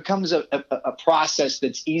a process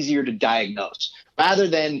that's easier to diagnose rather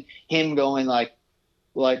than him going like,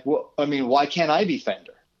 well, I mean, why can't I be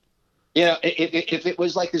Fender? If it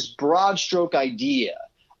was like this broad stroke idea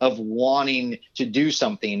of wanting to do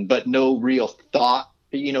something, but no real thought,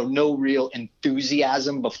 no real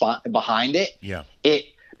enthusiasm behind it, yeah, it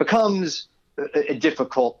becomes a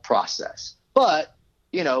difficult process. But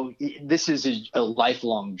this is a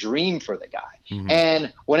lifelong dream for the guy. Mm-hmm.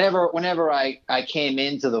 And whenever I came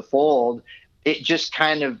into the fold, it just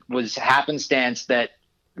kind of was happenstance that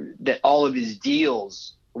all of his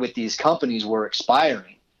deals with these companies were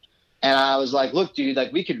expiring. And I was like, look, dude,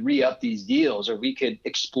 like we could re-up these deals or we could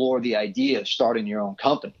explore the idea of starting your own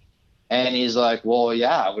company. And he's like, well,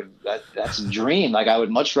 yeah, that's a dream. Like I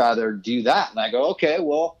would much rather do that. And I go, okay,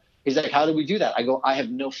 well, he's like, how do we do that? I go, I have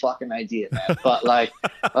no fucking idea, man. But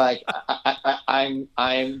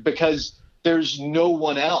I'm because there's no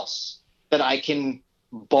one else that I can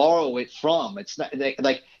borrow it from. It's not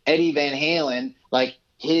like Eddie Van Halen, like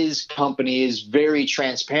his company is very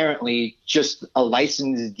transparently just a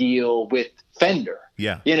license deal with Fender.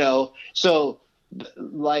 Yeah. So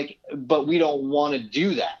like, but we don't want to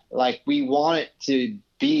do that. Like we want it to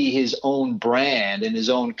be his own brand and his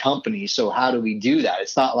own company. So how do we do that?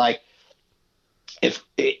 It's not like if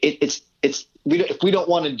we don't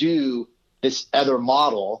want to do this other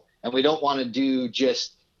model and we don't want to do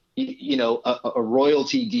just a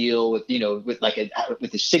royalty deal with,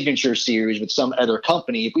 with a signature series with some other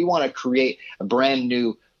company. If we want to create a brand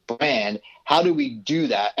new brand, how do we do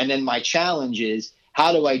that? And then my challenge is,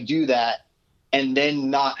 how do I do that and then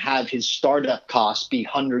not have his startup costs be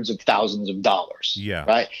hundreds of thousands of dollars? Yeah.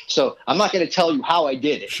 Right. So I'm not going to tell you how I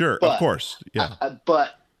did it. Sure. Of course. Yeah.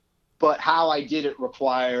 But how I did it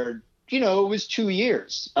required, it was 2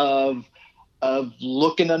 years of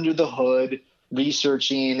looking under the hood,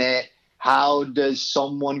 researching it. How does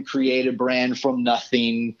someone create a brand from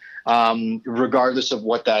nothing, regardless of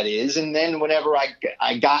what that is? And then whenever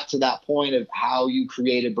I got to that point of how you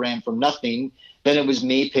create a brand from nothing, then it was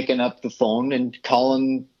me picking up the phone and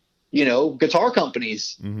calling, guitar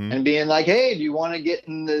companies and being like, hey, do you want to get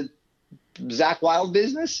in the Zakk Wylde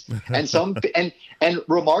business? And and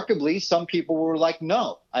remarkably, some people were like,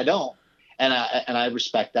 no, I don't. And I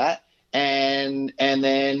respect that. And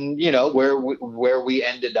then, where we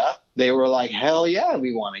ended up, they were like, hell yeah,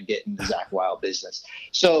 we want to get in the Zakk Wylde business.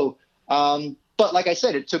 So, but like I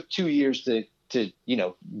said, it took 2 years to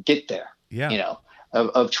get there,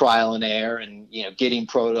 of trial and error and, getting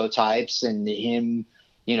prototypes and him,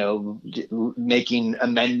 making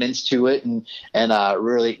amendments to it and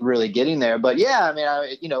really, really getting there. But yeah, I mean,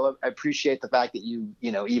 I appreciate the fact that you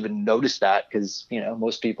even noticed that, because,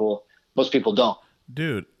 most people don't.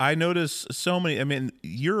 Dude, I notice so many. I mean,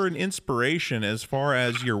 you're an inspiration as far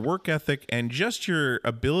as your work ethic and just your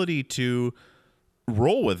ability to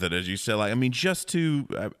roll with it, as you said. Like, I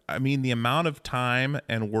mean, the amount of time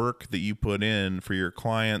and work that you put in for your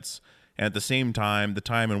clients, and at the same time, the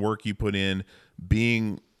time and work you put in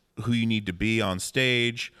being who you need to be on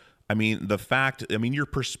stage. I mean, your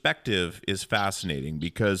perspective is fascinating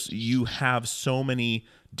because you have so many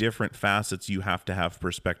different facets you have to have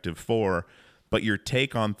perspective for. But your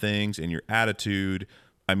take on things and your attitude,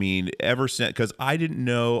 I mean, ever since, because I didn't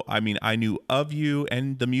know, I mean, I knew of you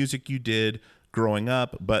and the music you did growing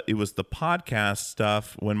up, but it was the podcast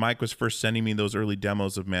stuff when Mike was first sending me those early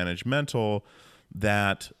demos of Managemental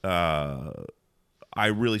that I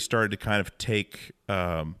really started to kind of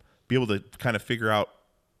be able to kind of figure out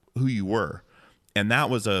who you were. And that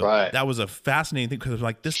was a fascinating thing, because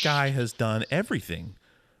like, this guy has done everything.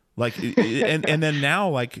 Like, and then now,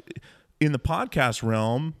 like, in the podcast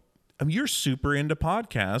realm, I mean, you're super into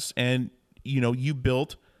podcasts, and you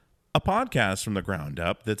built a podcast from the ground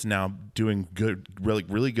up that's now doing good, really,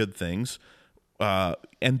 really good things. But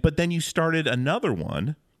then you started another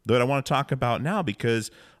one that I want to talk about now,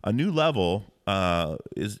 because A New Level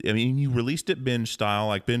you released it binge style,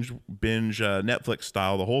 like binge Netflix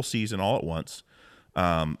style, the whole season all at once.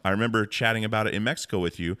 I remember chatting about it in Mexico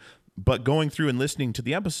with you. But going through and listening to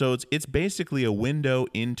the episodes, it's basically a window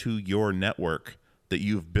into your network that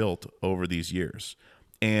you've built over these years.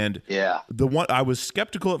 And the one I was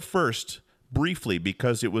skeptical at first, briefly,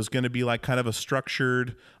 because it was going to be like kind of a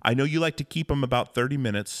structured. I know you like to keep them about 30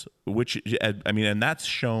 minutes, which and that's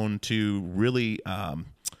shown to really,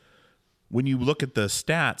 when you look at the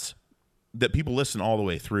stats, that people listen all the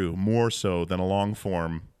way through more so than a long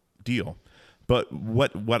form deal. But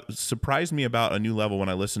what surprised me about A New Level when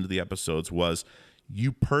I listened to the episodes was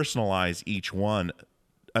you personalize each one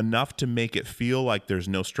enough to make it feel like there's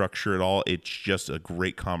no structure at all. It's just a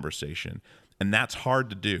great conversation. And that's hard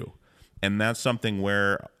to do. And that's something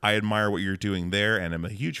where I admire what you're doing there, and I'm a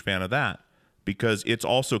huge fan of that, because it's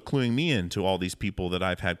also cluing me into all these people that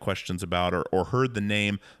I've had questions about or heard the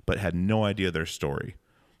name but had no idea their story.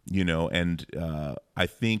 And I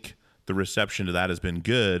think the reception to that has been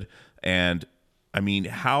good. And I mean,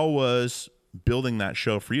 how was building that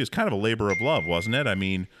show for you? It's kind of a labor of love, wasn't it? I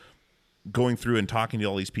mean, going through and talking to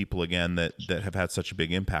all these people again that have had such a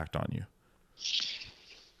big impact on you.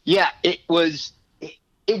 Yeah, it was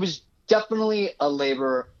definitely a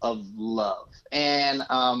labor of love. And,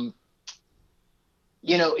 I'll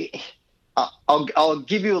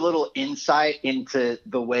give you a little insight into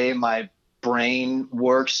the way my brain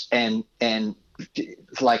works and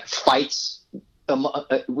like fights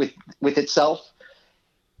with itself.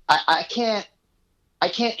 I can't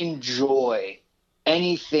enjoy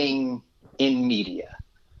anything in media.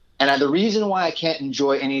 And the reason why I can't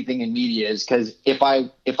enjoy anything in media is because if I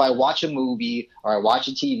watch a movie or I watch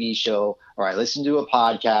a TV show or I listen to a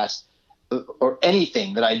podcast or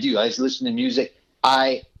anything that I do, I listen to music,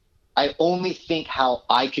 I only think how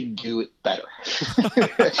I could do it better.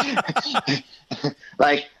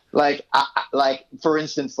 Like for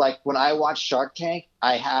instance, like when I watch Shark Tank,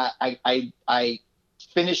 I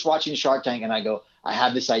finish watching Shark Tank and I go, I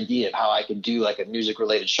have this idea of how I could do like a music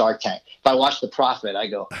related Shark Tank. If I watch The Prophet, I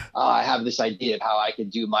go, oh, I have this idea of how I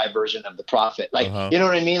could do my version of The Prophet. Like, you know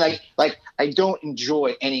what I mean? Like I don't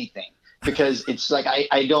enjoy anything because it's like,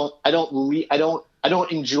 I don't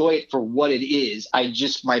enjoy it for what it is.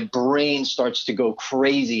 My brain starts to go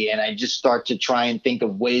crazy and I just start to try and think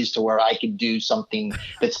of ways to where I could do something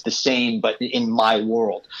that's the same, but in my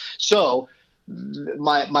world. So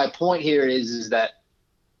my point here is that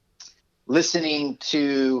listening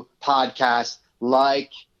to podcasts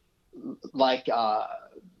like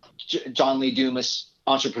John Lee Dumas,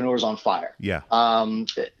 Entrepreneurs on Fire. Yeah.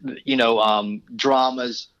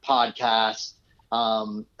 Dramas podcast,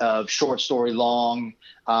 of Short Story Long,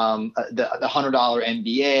 the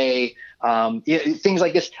 $100 MBA, things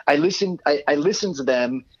like this. I listen to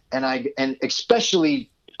them and especially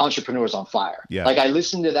Entrepreneurs on Fire. Yeah. Like I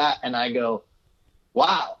listen to that and I go,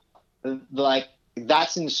 wow, like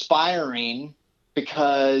that's inspiring,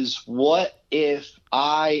 because what if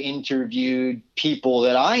I interviewed people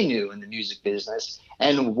that I knew in the music business,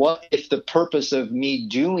 and what if the purpose of me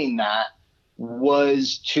doing that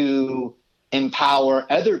was to empower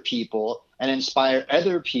other people and inspire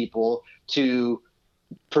other people to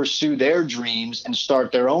pursue their dreams and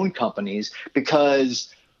start their own companies?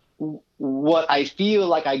 Because what I feel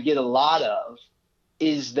like I get a lot of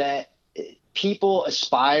is that people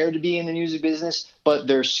aspire to be in the music business, but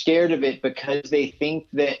they're scared of it because they think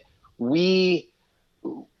that we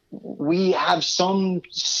have some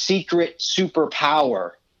secret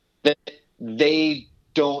superpower that they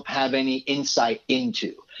don't have any insight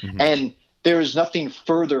into. Mm-hmm. And there is nothing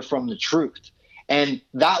further from the truth. And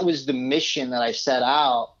that was the mission that I set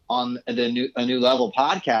out on A New Level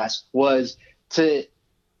podcast, was to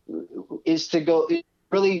go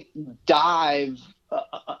really dive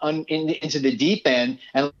into the deep end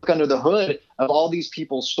and look under the hood of all these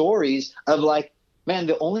people's stories of like, man,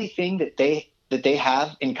 the only thing that they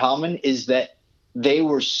have in common is that they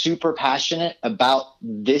were super passionate about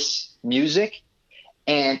this music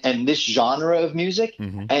and this genre of music,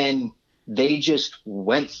 mm-hmm. and they just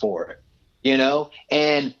went for it,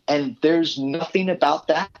 and there's nothing about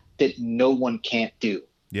that no one can't do.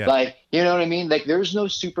 Yeah. Like, you know what I mean? Like, there's no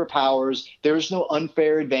superpowers. There's no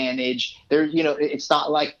unfair advantage. It's not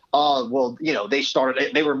like, oh, well,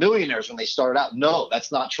 they were millionaires when they started out. No, that's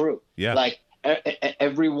not true. Yeah. Like,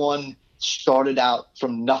 everyone started out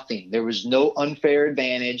from nothing. There was no unfair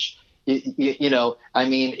advantage. I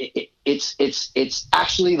mean, it's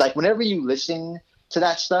actually like whenever you listen to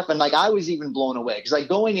that stuff, and like I was even blown away because like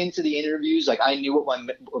going into the interviews, like I knew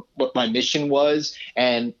what my mission was,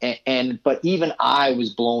 but even I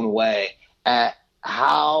was blown away at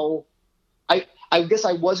how I guess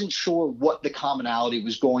I wasn't sure what the commonality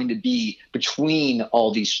was going to be between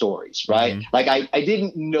all these stories, right? Mm-hmm. Like I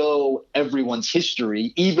didn't know everyone's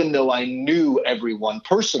history, even though I knew everyone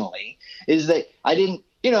personally. Is that I didn't,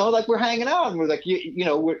 like we're hanging out and we're like,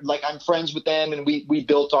 we're like, I'm friends with them and we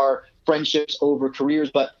built our friendships over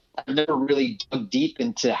careers, but I've never really dug deep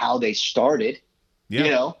into how they started.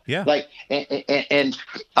 Yeah. Like,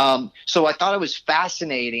 so I thought it was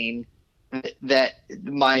fascinating that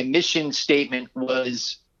my mission statement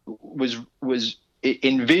was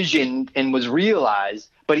envisioned and was realized,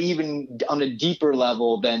 but even on a deeper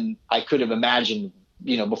level than I could have imagined,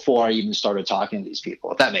 before I even started talking to these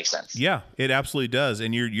people, if that makes sense. Yeah, it absolutely does.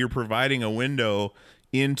 And you're providing a window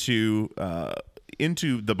into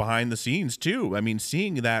the behind the scenes too. I mean,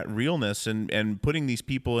 seeing that realness and putting these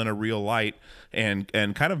people in a real light and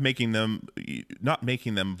kind of making them, not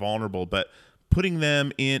making them vulnerable, but putting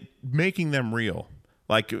them in, making them real,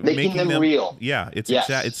 like making them real. Yeah.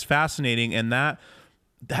 It's fascinating. And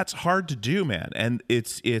that's hard to do, man. And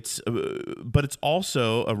but it's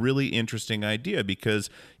also a really interesting idea, because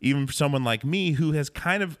even for someone like me who has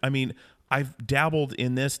kind of, I mean, I've dabbled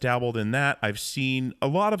in this, dabbled in that. I've seen a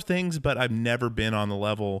lot of things, but I've never been on the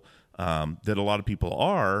level that a lot of people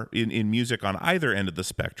are in music on either end of the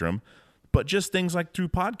spectrum. But just things like through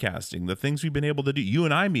podcasting, the things we've been able to do, you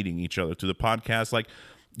and I meeting each other through the podcast, like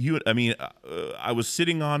I was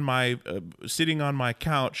sitting on my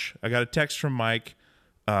couch. I got a text from Mike.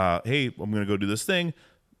 Hey, I'm going to go do this thing.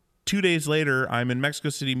 2 days later, I'm in Mexico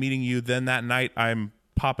City meeting you. Then that night, I'm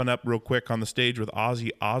popping up real quick on the stage with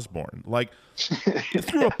Ozzy Osbourne, like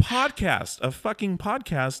through a podcast, a fucking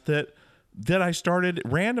podcast that I started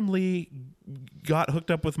randomly, got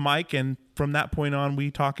hooked up with Mike, and from that point on,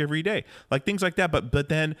 we talk every day, like things like that. But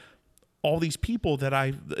then all these people that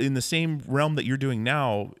in the same realm that you're doing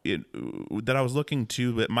now, that I was looking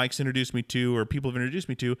to, that Mike's introduced me to, or people have introduced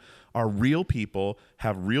me to, are real people,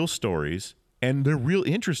 have real stories, And the real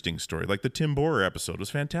interesting story, like the Tim Borer episode was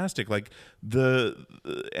fantastic. Like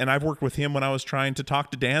and I've worked with him when I was trying to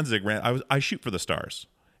talk to Danzig. I shoot for the stars.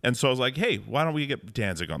 And so I was like, hey, why don't we get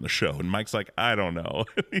Danzig on the show? And Mike's like, I don't know.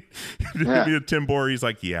 Tim Borer, he's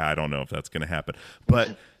like, yeah, I don't know if that's going to happen.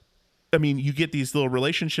 But I mean, you get these little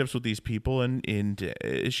relationships with these people, and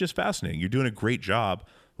it's just fascinating. You're doing a great job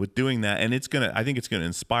with doing that, and I think it's gonna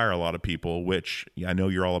inspire a lot of people, which I know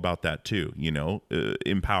you're all about that too.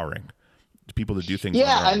 Empowering people to do things.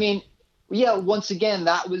 Yeah, I mean, once again,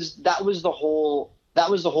 that was the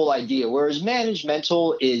whole idea. Whereas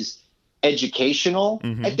managemental is educational,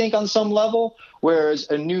 I think, on some level, whereas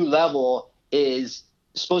a new level is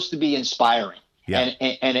supposed to be inspiring and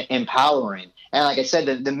empowering. And like I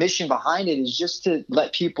said, the mission behind it is just to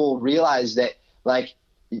let people realize that, like,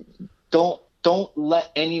 don't let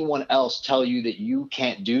anyone else tell you that you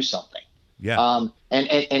can't do something. Yeah.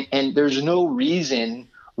 And there's no reason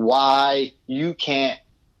why you can't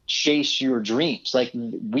chase your dreams. Like,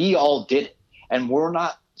 we all did it, and we're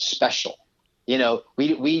not special.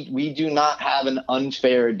 We do not have an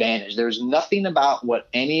unfair advantage. There's nothing about what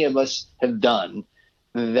any of us have done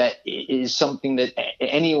that is something that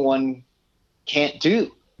anyone can't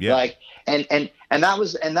do. Yeah. Like, and that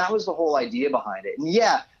was the whole idea behind it. And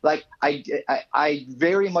yeah, like I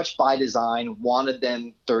very much by design wanted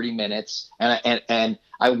them 30 minutes and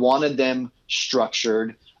I wanted them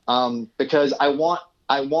structured, because I want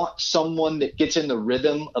someone that gets in the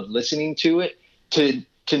rhythm of listening to it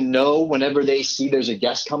to know whenever they see there's a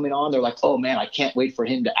guest coming on, they're like, oh man, I can't wait for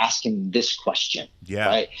him to ask him this question. Yeah.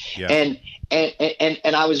 Right. Yeah.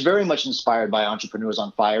 And I was very much inspired by Entrepreneurs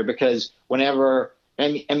on Fire, because whenever,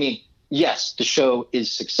 I mean, yes, the show is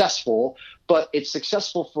successful, but it's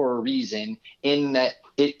successful for a reason, in that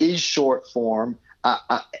it is short form,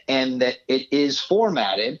 and that it is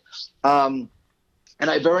formatted. And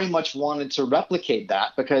I very much wanted to replicate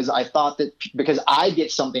that, because I thought that, because I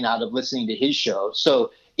get something out of listening to his show.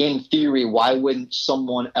 So in theory, why wouldn't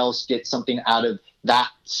someone else get something out of that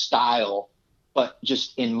style, but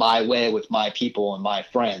just in my way with my people and my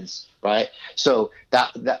friends, right? So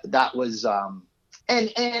that was, and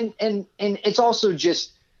it's also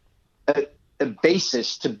just a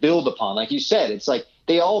basis to build upon. Like you said, it's like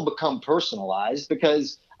they all become personalized,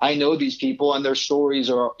 because I know these people and their stories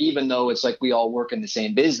are, even though it's like we all work in the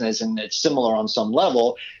same business and it's similar on some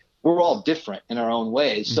level, we're all different in our own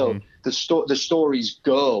ways. So the stories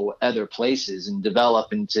go other places and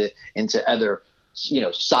develop into other,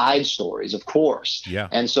 side stories, of course. Yeah.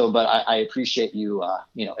 And so, but I appreciate you,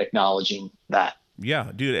 acknowledging that.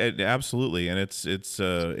 Yeah, dude, absolutely. And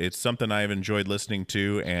it's something I've enjoyed listening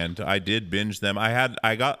to, and I did binge them.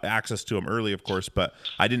 I got access to them early, of course, but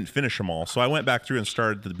I didn't finish them all. So I went back through and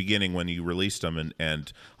started at the beginning when you released them,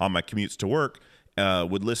 and on my commutes to work,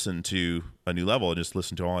 would listen to A New Level and just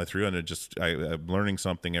listen to all the way through, and I'm learning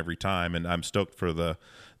something every time, and I'm stoked for the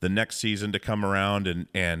next season to come around.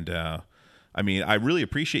 And I mean, I really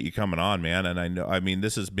appreciate you coming on, man. And I know, I mean,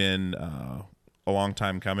 this has been a long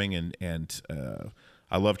time coming, and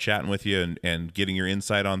I love chatting with you and getting your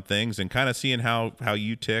insight on things and kind of seeing how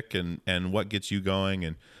you tick and what gets you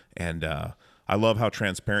going, and I love how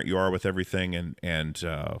transparent you are with everything, and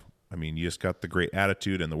I mean, you just got the great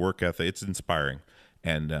attitude and the work ethic. It's inspiring,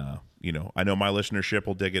 and I know my listenership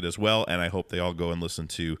will dig it as well, and I hope they all go and listen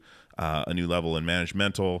to A New Level and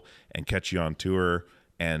Managemental and catch you on tour.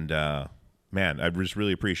 And man, I just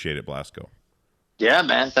really appreciate it, Blasko. Yeah,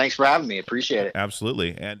 man. Thanks for having me. Appreciate it.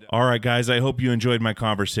 Absolutely. And all right, guys, I hope you enjoyed my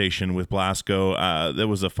conversation with Blasko. That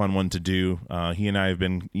was a fun one to do. He and I have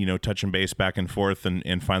been, touching base back and forth,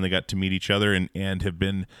 and finally got to meet each other and have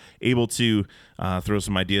been able to throw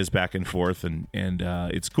some ideas back and forth. And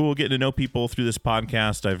it's cool getting to know people through this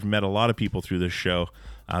podcast. I've met a lot of people through this show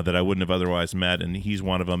that I wouldn't have otherwise met, and he's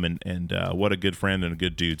one of them, and what a good friend and a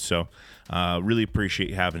good dude. So really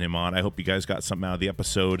appreciate having him on. I hope you guys got something out of the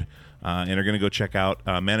episode, and are going to go check out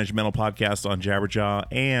Managemental Podcast on Jabberjaw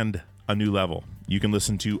and A New Level. You can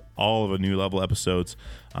listen to all of A New Level episodes,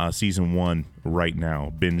 season 1 right now,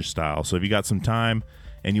 binge style. So if you got some time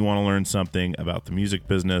and you want to learn something about the music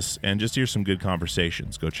business and just hear some good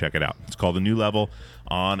conversations, go check it out. It's called A New Level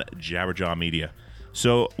on Jabberjaw Media.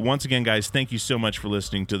 So once again, guys, thank you so much for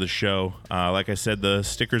listening to the show. Like I said, the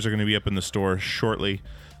stickers are going to be up in the store shortly.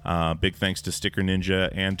 Big thanks to Sticker Ninja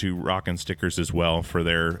and to Rockin' Stickers as well for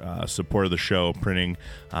their support of the show, printing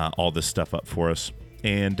all this stuff up for us.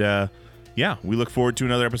 And yeah, we look forward to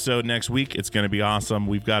another episode next week. It's going to be awesome.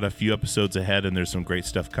 We've got a few episodes ahead, and there's some great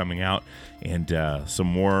stuff coming out, and some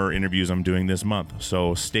more interviews I'm doing this month.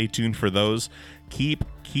 So stay tuned for those. Keep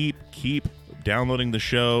downloading the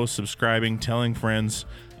show, subscribing, telling friends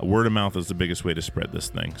Word of mouth is the biggest way to spread this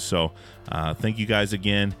thing. So thank you guys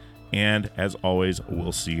again. And as always,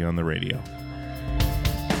 we'll see you on the radio.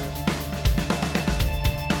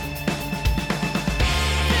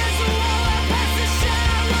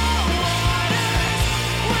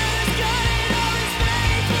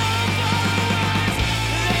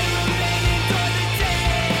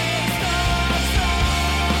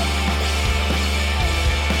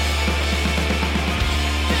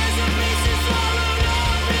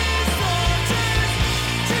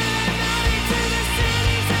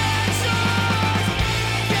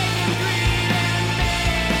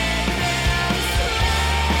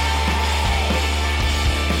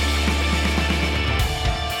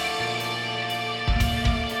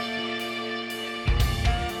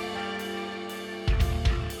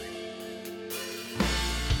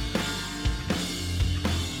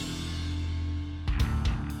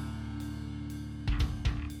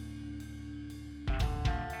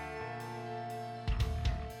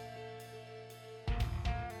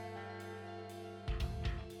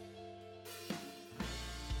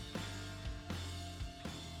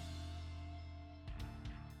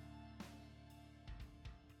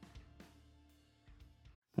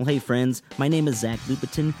 Well, hey friends, my name is Zach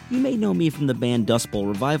Lupitin. You may know me from the band Dust Bowl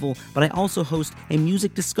Revival, but I also host a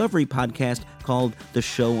music discovery podcast called The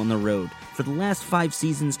Show on the Road. For the last 5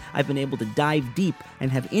 seasons, I've been able to dive deep and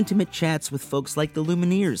have intimate chats with folks like the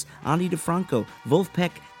Lumineers, Ani DeFranco,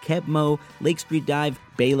 Wolfpack, Keb Mo, Lake Street Dive,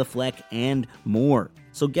 Bela Fleck, and more.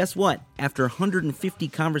 So guess what? After 150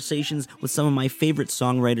 conversations with some of my favorite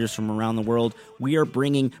songwriters from around the world, we are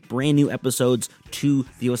bringing brand new episodes to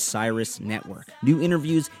the Osiris Network. New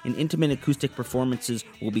interviews and intimate acoustic performances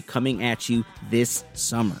will be coming at you this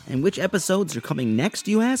summer. And which episodes are coming next,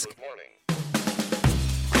 you ask?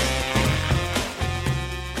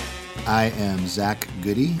 I am Zach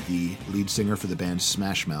Goody, the lead singer for the band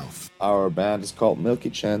Smash Mouth. Our band is called Milky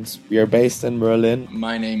Chance. We are based in Berlin.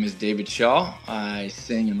 My name is David Shaw. I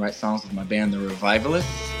sing and write songs with my band, The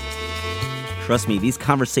Revivalists. Trust me, these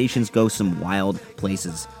conversations go some wild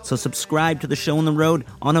places. So subscribe to The Show on the Road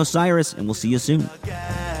on Osiris, and we'll see you soon.